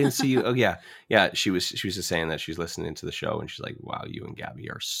 Oh, okay. I didn't see you. Oh, yeah. Yeah. She was just saying that she's listening to the show and she's like, wow, you and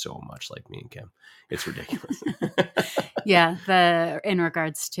Gabby are so much like me and Kim. It's ridiculous. In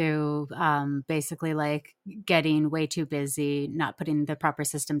regards to basically like getting way too busy, not putting the proper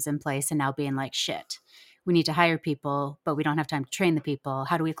systems in place, and now being like, shit, we need to hire people, but we don't have time to train the people.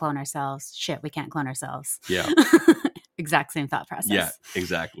 How do we clone ourselves? Shit, we can't clone ourselves. Yeah. Exact same thought process. Yeah,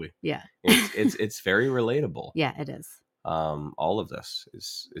 exactly. Yeah. It's very relatable. Yeah, it is. All of this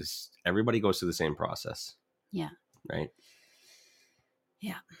is everybody goes through the same process. Yeah. Right.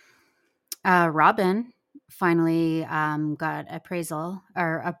 Yeah. Robin finally got appraisal,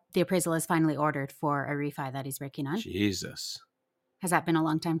 or the appraisal is finally ordered for a refi that he's working on. Jesus. Has that been a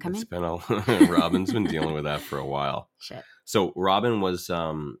long time coming? It's been Robin's been dealing with that for a while. Shit. So Robin was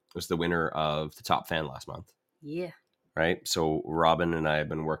the winner of the Top Fan last month. Yeah. Right. So Robin and I have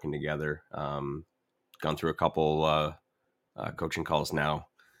been working together. Gone through a couple coaching calls now.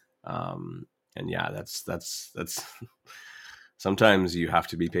 And yeah, that's sometimes you have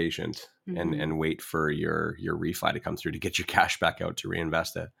to be patient and wait for your refi to come through to get your cash back out to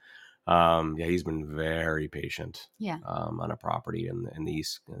reinvest it. Yeah, he's been very patient. Yeah. On a property in the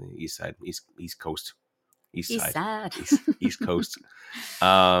east side, east coast, east coast.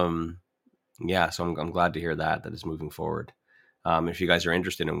 Yeah, so I'm glad to hear that it's moving forward. If you guys are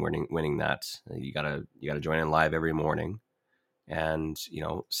interested in winning that, you gotta join in live every morning, and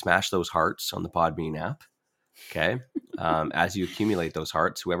smash those hearts on the Podbean app. Okay. As you accumulate those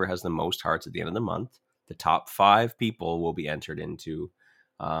hearts, whoever has the most hearts at the end of the month, the top 5 people will be entered into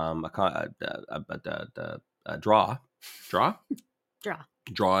a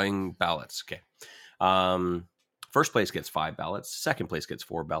drawing ballots. Okay. First place gets 5 ballots. Second place gets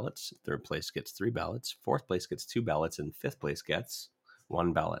 4 ballots. Third place gets 3 ballots. Fourth place gets 2 ballots, and fifth place gets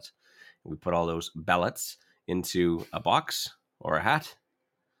 1 ballot. We put all those ballots into a box or a hat,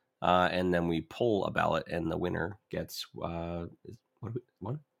 and then we pull a ballot, and the winner gets one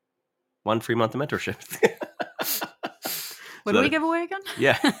free month of mentorship. What do we give away again?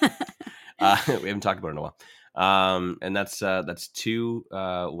 Yeah. We haven't talked about it in a while. And that's 2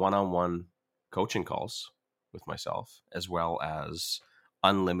 one-on-one coaching calls with myself, as well as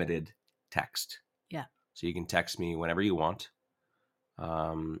unlimited text. Yeah. So you can text me whenever you want.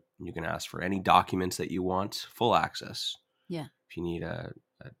 You can ask for any documents that you want, full access. Yeah. If you need a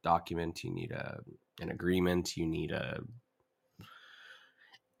document, you need an agreement, you need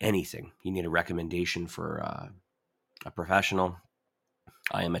anything. You need a recommendation for a professional.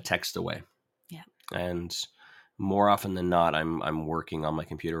 I am a text away. Yeah. And more often than not, I'm working on my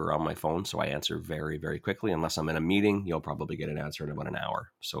computer or on my phone, so I answer very, very quickly. Unless I'm in a meeting, you'll probably get an answer in about an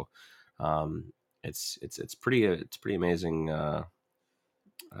hour. So it's pretty amazing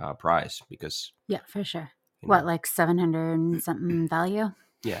prize, because for sure. What, like 700 and something value?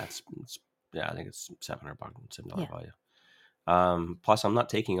 Yeah, I think it's $700 value. Plus, I'm not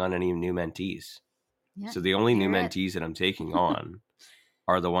taking on any new mentees. Yeah, so the only new mentees that I'm taking on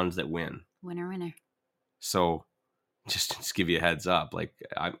are the ones that win. Winner. So just to give you a heads up, like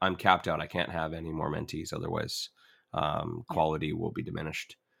I'm capped out. I can't have any more mentees. Otherwise, quality will be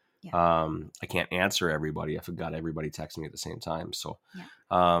diminished. Yeah. I can't answer everybody if I've got everybody texting me at the same time. So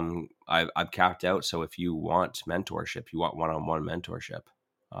I've capped out. So if you want mentorship, you want one-on-one mentorship,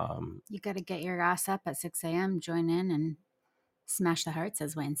 you got to get your ass up at 6 a.m., join in and smash the hearts,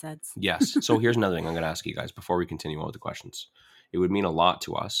 as Wayne says. Yes. So here's another thing I'm going to ask you guys before we continue on with the questions. It would mean a lot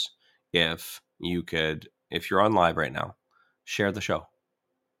to us if you could, if you're on live right now, share the show.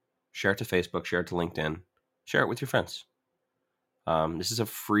 Share it to Facebook, share it to LinkedIn, share it with your friends. This is a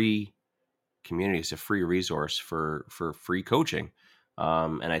free community. It's a free resource for free coaching.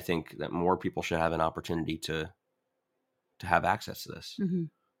 And I think that more people should have an opportunity to have access to this. Mm-hmm.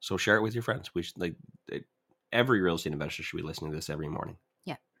 So share it with your friends. We should, every real estate investor should be listening to this every morning.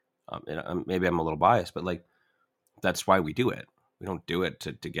 Yeah. Maybe I'm a little biased, but that's why we do it. We don't do it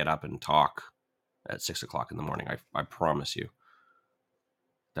to get up and talk at 6 o'clock in the morning. I promise you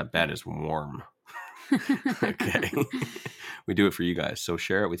that bed is warm. Okay. We do it for you guys. So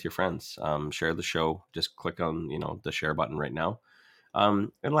share it with your friends. Share the show. Just click on, the share button right now.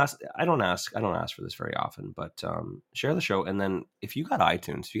 And last, I don't ask for this very often, but share the show. And then if you got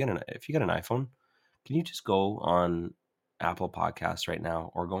iTunes, if you got an iPhone, can you just go on Apple Podcasts right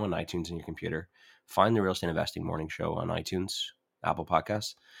now, or go on iTunes in your computer, find the Real Estate Investing Morning Show on iTunes, Apple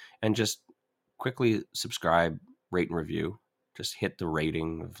Podcasts, and just quickly subscribe, rate, and review. Just hit the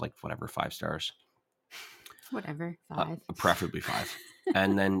rating of 5 stars. Whatever, 5. Preferably 5.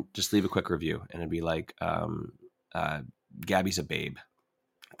 And then just leave a quick review, and it'd be like, Gabby's a babe.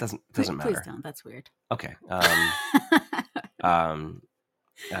 It doesn't matter. Please don't. That's weird. Okay.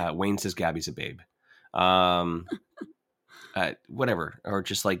 Wayne says Gabby's a babe. Whatever, or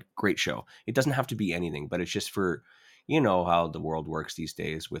just great show. It doesn't have to be anything, but it's just for, how the world works these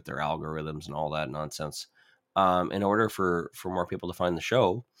days with their algorithms and all that nonsense. In order for more people to find the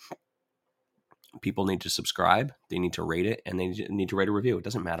show, people need to subscribe, they need to rate it, and they need to write a review. It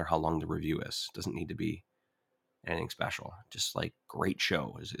doesn't matter how long the review is. It doesn't need to be anything special. Just great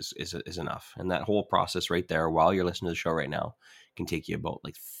show is enough. And that whole process right there, while you're listening to the show right now, can take you about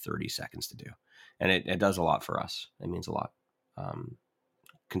 30 seconds to do. And it does a lot for us. It means a lot.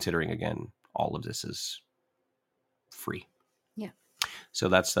 Considering, again, all of this is free. Yeah. So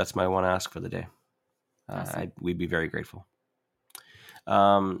that's my one ask for the day. Awesome. We'd be very grateful.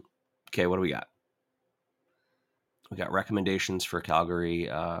 Okay, what do we got? We got recommendations for Calgary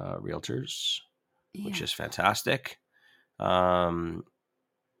realtors, which Yeah. is fantastic.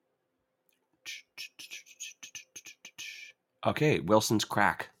 Okay, Wilson's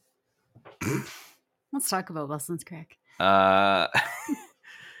Crack. Let's talk about Wilson's Crack.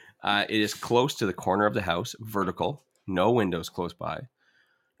 It is close to the corner of the house, vertical, no windows close by,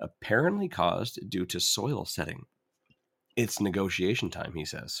 apparently caused due to soil setting. It's negotiation time, he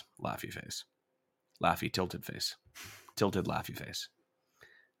says. Laughy face. Laughy tilted face. Tilted laughy face.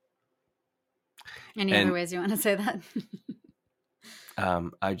 Any other ways you want to say that?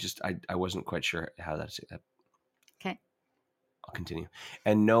 I wasn't quite sure how to say that. Okay. I'll continue.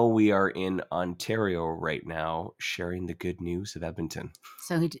 And no, we are in Ontario right now, sharing the good news of Edmonton.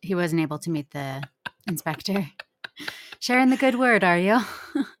 So he wasn't able to meet the inspector. Sharing the good word, are you?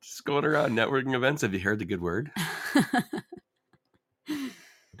 Just going around networking events. Have you heard the good word?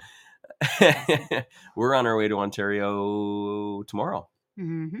 We're on our way to Ontario tomorrow.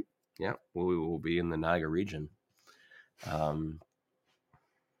 Mm-hmm. Yeah, we will be in the Niagara region. What?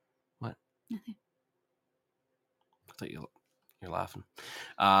 Nothing. I thought you're laughing.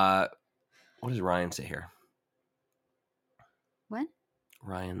 What does Ryan say here? What?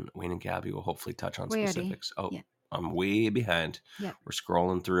 Ryan, Wayne, and Gabby will hopefully touch on We specifics. already, yeah. I'm way behind. Yep. We're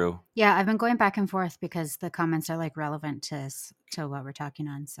scrolling through. Yeah, I've been going back and forth because the comments are like relevant to what we're talking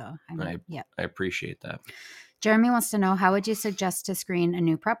on. So I appreciate that. Jeremy wants to know, how would you suggest to screen a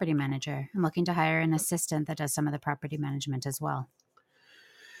new property manager? I'm looking to hire an assistant that does some of the property management as well.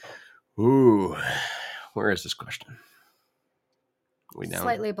 Ooh, where is this question? We down?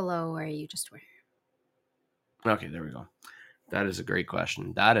 Slightly below where you just were. Okay, there we go. That is a great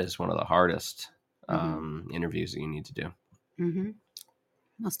question. That is one of the hardest interviews that you need to do. Mm-hmm.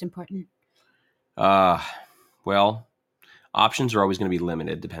 Most important. Well, options are always going to be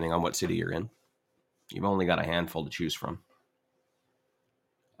limited depending on what city you're in. You've only got a handful to choose from.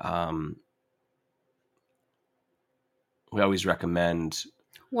 We always recommend.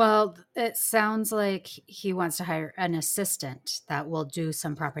 Well, it sounds like he wants to hire an assistant that will do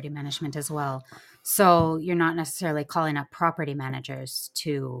some property management as well. So you're not necessarily calling up property managers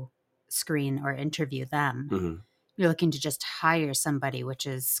to screen or interview them. Mm-hmm. You're looking to just hire somebody, which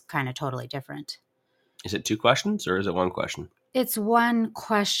is kind of totally different. Is it 2 questions or is it 1 question? It's 1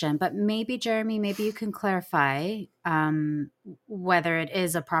 question, but maybe, Jeremy, maybe you can clarify whether it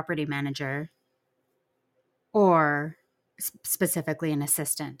is a property manager or specifically an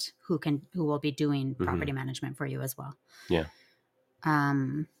assistant who will be doing property management for you as well. Yeah.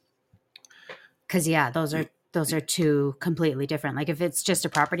 Because those are 2 completely different. Like if it's just a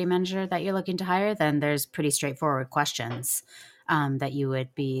property manager that you're looking to hire, then there's pretty straightforward questions that you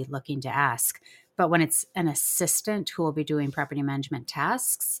would be looking to ask. But when it's an assistant who will be doing property management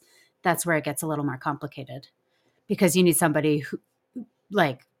tasks, that's where it gets a little more complicated, because you need somebody who,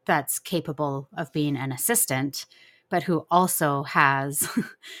 like, that's capable of being an assistant, but who also has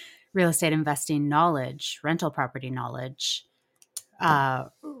real estate investing knowledge, rental property knowledge,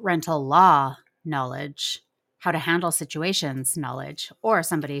 rental law knowledge, how to handle situations knowledge, or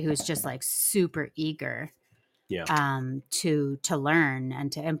somebody who's just like super eager to learn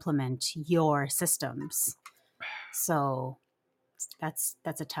and to implement your systems. So that's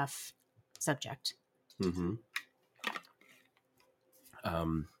a tough subject. Mm-hmm.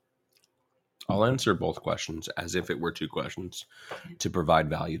 I'll answer both questions as if it were 2 questions to provide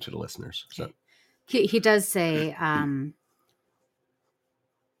value to the listeners. So. He does say,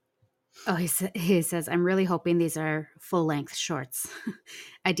 he says, I'm really hoping these are full-length shorts.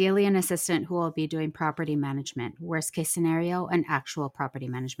 Ideally, an assistant who will be doing property management. Worst case scenario, an actual property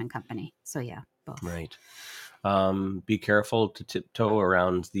management company. So yeah, both. Right. Be careful to tiptoe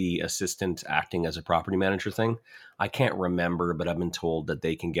around the assistant acting as a property manager thing. I can't remember, but I've been told that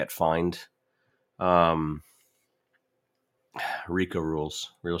they can get fined. RECA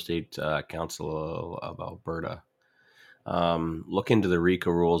rules, Real Estate Council of Alberta. Look into the RECA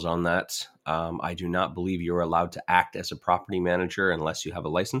rules on that. I do not believe you're allowed to act as a property manager unless you have a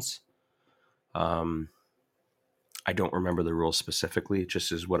license. I don't remember the rules specifically,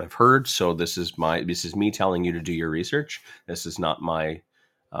 just as what I've heard. So this is me telling you to do your research. This is not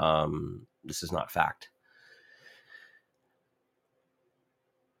this is not fact.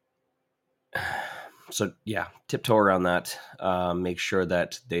 So yeah, tiptoe around that. Make sure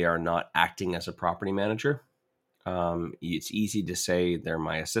that they are not acting as a property manager. It's easy to say they're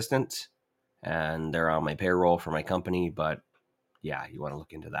my assistant and they're on my payroll for my company, but yeah, you want to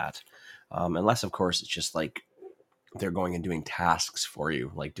look into that. Unless, of course, it's just like they're going and doing tasks for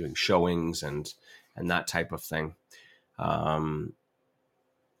you, like doing showings and that type of thing.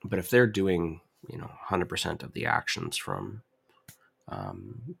 But if they're doing, 100% of the actions from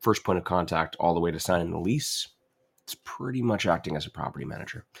first point of contact all the way to signing the lease, it's pretty much acting as a property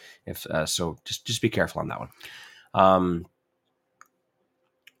manager. If so, just be careful on that one.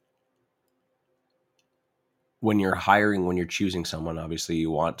 When you're choosing someone, obviously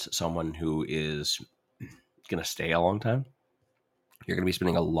you want someone who is going to stay a long time. You're going to be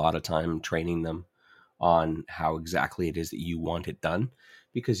spending a lot of time training them on how exactly it is that you want it done,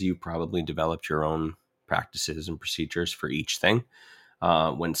 because you probably developed your own practices and procedures for each thing.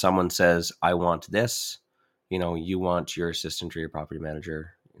 When someone says, I want this, you want your assistant or your property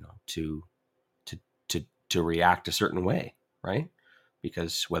manager, to react a certain way, right?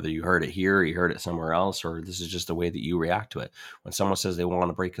 Because whether you heard it here or you heard it somewhere else, or this is just the way that you react to it. When someone says they want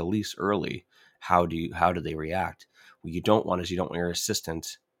to break a lease early, how do they react? What you don't want your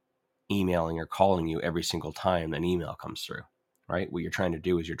assistant emailing or calling you every single time an email comes through, right? What you're trying to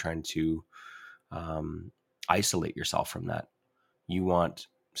do is you're trying to isolate yourself from that. You want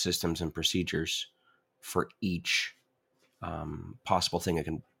systems and procedures for each possible thing that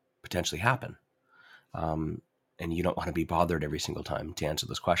can potentially happen. And you don't want to be bothered every single time to answer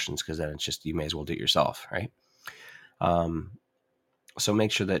those questions, because then it's just, you may as well do it yourself, right? So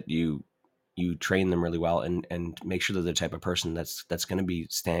make sure that you train them really well, and make sure they're the type of person that's going to be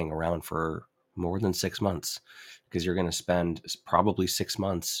staying around for more than 6 months, because you're going to spend probably 6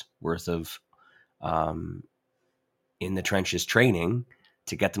 months worth of in the trenches training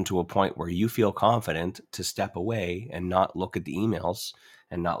to get them to a point where you feel confident to step away and not look at the emails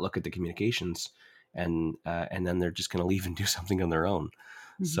and not look at the communications, and then they're just going to leave and do something on their own.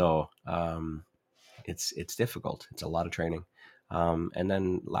 Mm-hmm. So it's difficult. It's a lot of training. And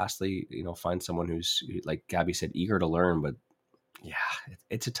then lastly, find someone who's, like Gabby said, eager to learn. But yeah,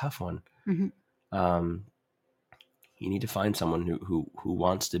 it's a tough one. Mm-hmm. You need to find someone who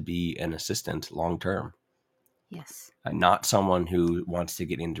wants to be an assistant long term. Yes. Not someone who wants to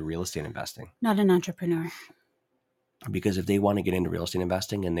get into real estate investing. Not an entrepreneur. Because if they want to get into real estate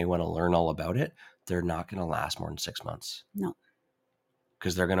investing and they want to learn all about it, they're not going to last more than 6 months. No.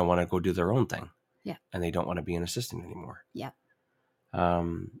 Because they're going to want to go do their own thing. Yeah. And they don't want to be an assistant anymore. Yeah.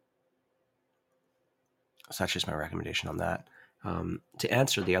 So that's just my recommendation on that. To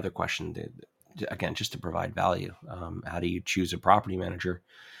answer the other question, again, just to provide value, how do you choose a property manager?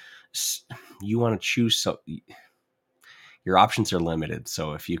 You want to choose, your options are limited.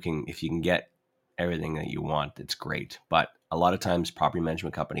 So if you can get everything that you want, it's great. But a lot of times property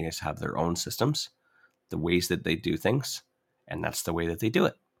management companies have their own systems, the ways that they do things, and that's the way that they do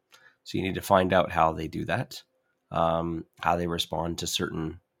it. So you need to find out how they do that, how they respond to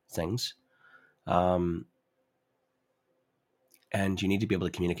certain things. And you need to be able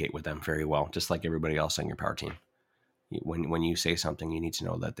to communicate with them very well, just like everybody else on your power team. When you say something, you need to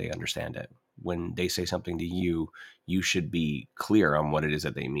know that they understand it. When they say something to you, you should be clear on what it is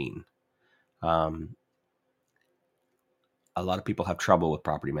that they mean. A lot of people have trouble with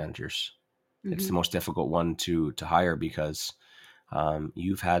property managers. Mm-hmm. It's the most difficult one to hire, because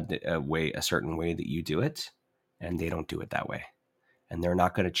you've had a certain way that you do it, and they don't do it that way, and they're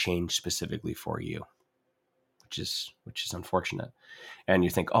not going to change specifically for you, which is unfortunate. And you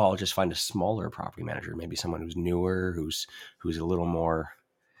think, oh, I'll just find a smaller property manager, maybe someone who's newer, who's a little more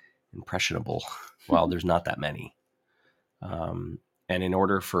impressionable. Well, there's not that many. And in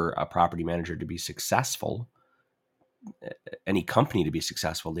order for a property manager to be successful, any company to be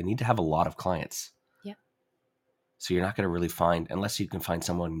successful, they need to have a lot of clients. Yeah. So you're not going to really find, unless you can find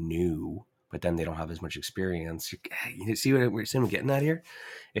someone new, but then they don't have as much experience. You see what I'm getting at here?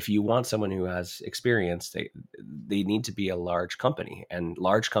 If you want someone who has experience, they need to be a large company, and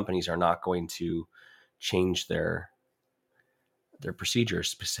large companies are not going to change their procedures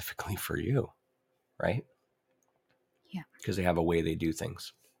specifically for you, right? Yeah. Because they have a way they do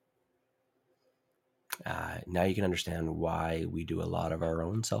things. Now you can understand why we do a lot of our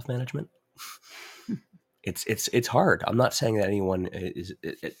own self-management. It's hard. I'm not saying that anyone is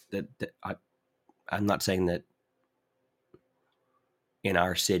I'm not saying that in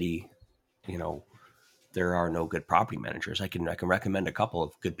our city, there are no good property managers. I can recommend a couple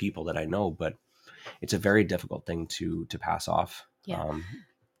of good people that I know, but it's a very difficult thing to pass off. Yeah.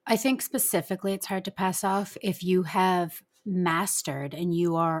 I think specifically it's hard to pass off if you have mastered and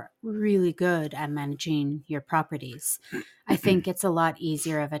you are really good at managing your properties. I think it's a lot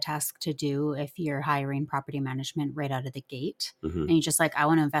easier of a task to do if you're hiring property management right out of the gate. Mm-hmm. And you're just like, I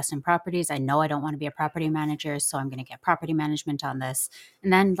want to invest in properties. I know I don't want to be a property manager, so I'm going to get property management on this.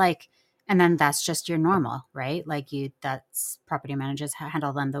 And then that's just your normal, right? That's property managers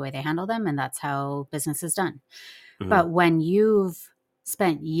handle them the way they handle them, and that's how business is done. Mm-hmm. But when you've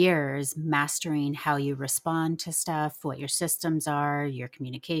spent years mastering how you respond to stuff, what your systems are, your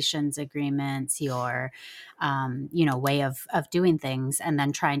communications agreements, your, way of doing things, and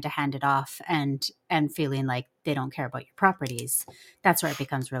then trying to hand it off and feeling like they don't care about your properties. That's where it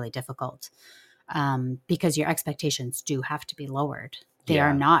becomes really difficult, because your expectations do have to be lowered. They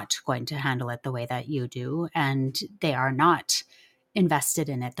are not going to handle it the way that you do, and they are not invested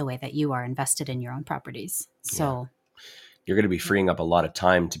in it the way that you are invested in your own properties. So you're going to be freeing up a lot of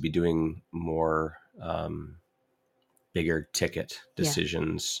time to be doing more bigger ticket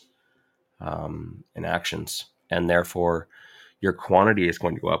decisions and actions. And therefore, your quantity is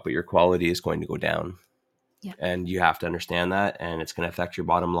going to go up, but your quality is going to go down. Yeah. And you have to understand that. And it's going to affect your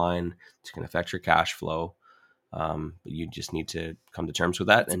bottom line. It's going to affect your cash flow. But you just need to come to terms with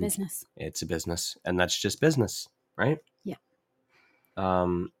that. It's a business. It's a business. And that's just business, right? Yeah.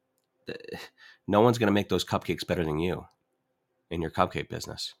 No one's going to make those cupcakes better than you in your cupcake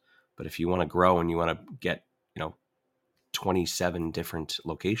business. But if you want to grow and you want to get, 27 different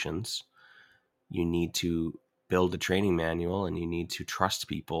locations, you need to build a training manual, and you need to trust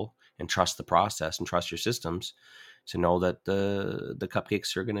people and trust the process and trust your systems to know that the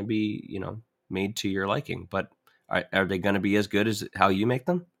cupcakes are going to be, made to your liking. But are they going to be as good as how you make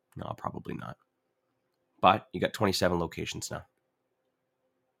them? No, probably not. But you got 27 locations now.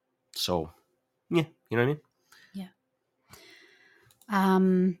 So, yeah, you know what I mean? Yeah.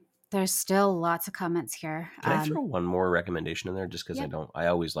 There's still lots of comments here. Can I throw one more recommendation in there, just because I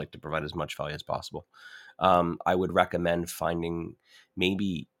always like to provide as much value as possible. I would recommend finding,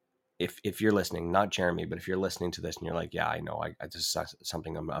 maybe if you're listening, not Jeremy, but if you're listening to this and you're like, yeah, I know, I this is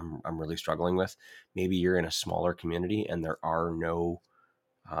something I'm really struggling with. Maybe you're in a smaller community and there are no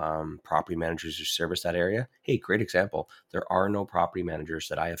property managers who service that area. Hey, great example. There are no property managers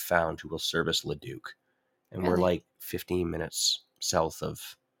that I have found who will service Leduc. And we're like 15 minutes south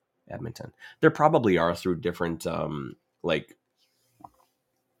of Edmonton. There probably are through different real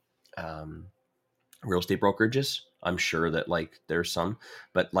estate brokerages. I'm sure that there's some,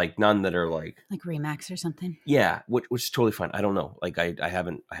 but none that are like Remax or something. Yeah, which is totally fine. I don't know. I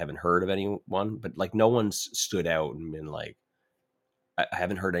haven't heard of anyone, but no one's stood out and been like, I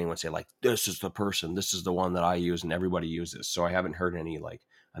haven't heard anyone say this is the person, this is the one that I use and everybody uses. So I haven't heard any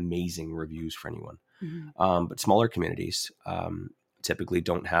amazing reviews for anyone. Mm-hmm. But smaller communities typically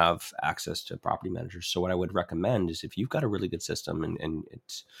don't have access to property managers. So what I would recommend is, if you've got a really good system and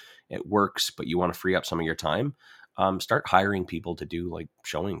it works, but you want to free up some of your time, start hiring people to do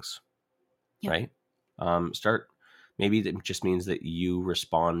showings, right? Maybe it just means that you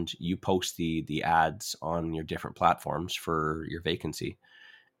post the ads on your different platforms for your vacancy,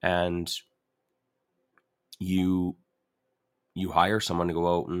 and you hire someone to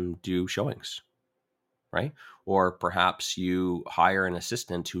go out and do showings, right? Or perhaps you hire an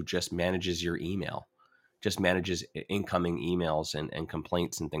assistant who just manages your email, just manages incoming emails and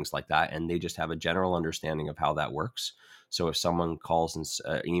complaints and things like that. And they just have a general understanding of how that works. So if someone calls and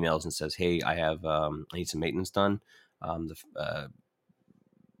emails and says, hey, I need some maintenance done.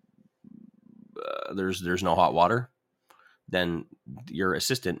 There's no hot water, then your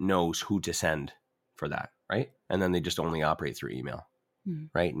assistant knows who to send for that, right? And then they just only operate through email,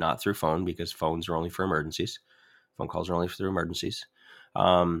 right? Not through phone, because phones are only for emergencies. Phone calls are only through emergencies.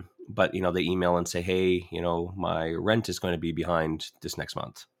 But they email and say, hey, my rent is going to be behind this next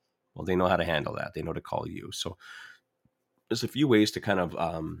month. Well, they know how to handle that. They know to call you. So there's a few ways to kind of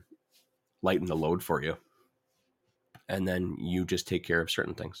lighten the load for you. And then you just take care of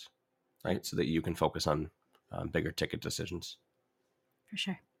certain things, right? So that you can focus on bigger ticket decisions. For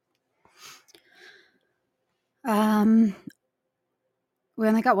sure. We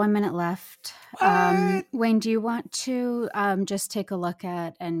only got 1 minute left. Wayne, do you want to just take a look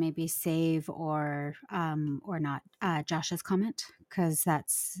at and maybe save or not Josh's comment? Because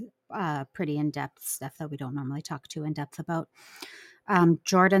that's pretty in-depth stuff that we don't normally talk too in-depth about.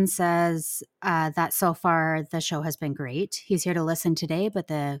 Jordan says that so far the show has been great. He's here to listen today, but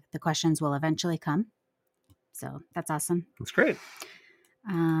the questions will eventually come. So that's awesome. That's great.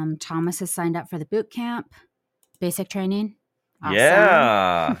 Thomas has signed up for the boot camp, basic training. Awesome.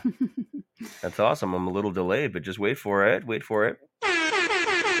 Yeah. That's awesome. I'm a little delayed, but just wait for it. Wait for it.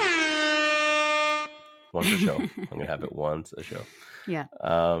 Once a show. I'm going to have it once a show. Yeah.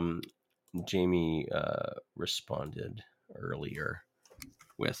 Jamie responded earlier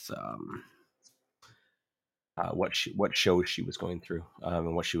with what shows she was going through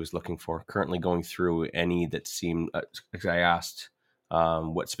and what she was looking for. Currently going through any that seemed, because I asked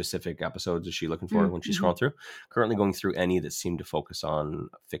what specific episodes is she looking for when she's scrolling through. Currently going through any that seem to focus on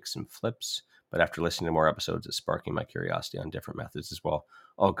fix and flips, But after listening to more episodes, it's sparking my curiosity on different methods as well.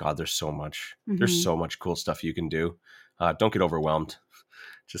 Oh God, there's so much. There's so much cool stuff you can do. Don't get overwhelmed.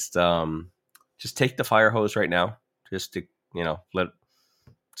 Just take the fire hose right now. Just to,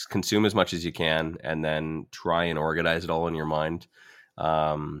 just consume as much as you can, and then try and organize it all in your mind.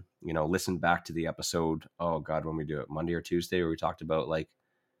 Listen back to the episode. Oh God, when we do it, Monday or Tuesday, where we talked about, like,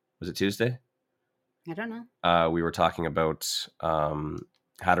 was it Tuesday? I don't know. We were talking about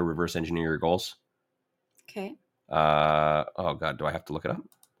how to reverse engineer your goals. Okay. Oh God, do I have to look it up?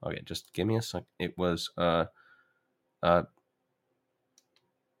 Okay, just give me a sec. It was where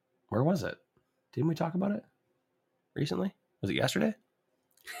was it? Didn't we talk about it recently? Was it yesterday?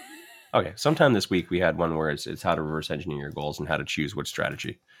 Okay, sometime this week we had one where it's how to reverse engineer your goals and how to choose which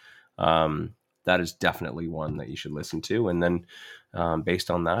strategy. That is definitely one that you should listen to, and then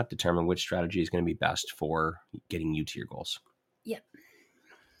based on that, determine which strategy is going to be best for getting you to your goals. Yep.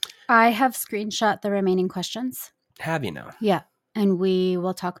 I have screenshot the remaining questions. Have you now? Yeah, and we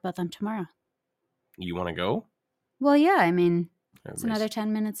will talk about them tomorrow. You want to go? Well, yeah, I mean, it's another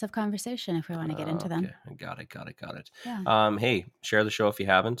 10 minutes of conversation if we want to get into them. Okay. Got it. Yeah. Hey, share the show if you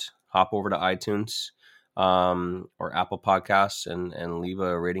haven't. Hop over to iTunes or Apple Podcasts and leave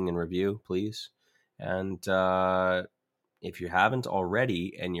a rating and review, please. And if you haven't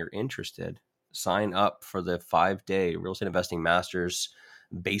already and you're interested, sign up for the 5-day Real Estate Investing Masters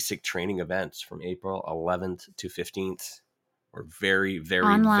basic training events from April 11th to 15th. We're very,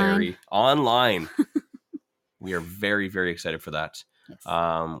 very, very online. We are very, very excited for that. Yes.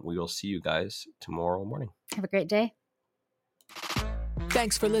 We will see you guys tomorrow morning. Have a great day.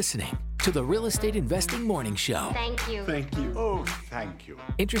 Thanks for listening to the Real Estate Investing Morning Show. Thank you. Thank you. Oh, thank you.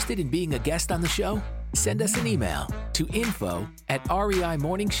 Interested in being a guest on the show? Send us an email to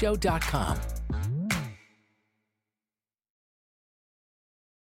info@reimorningshow.com.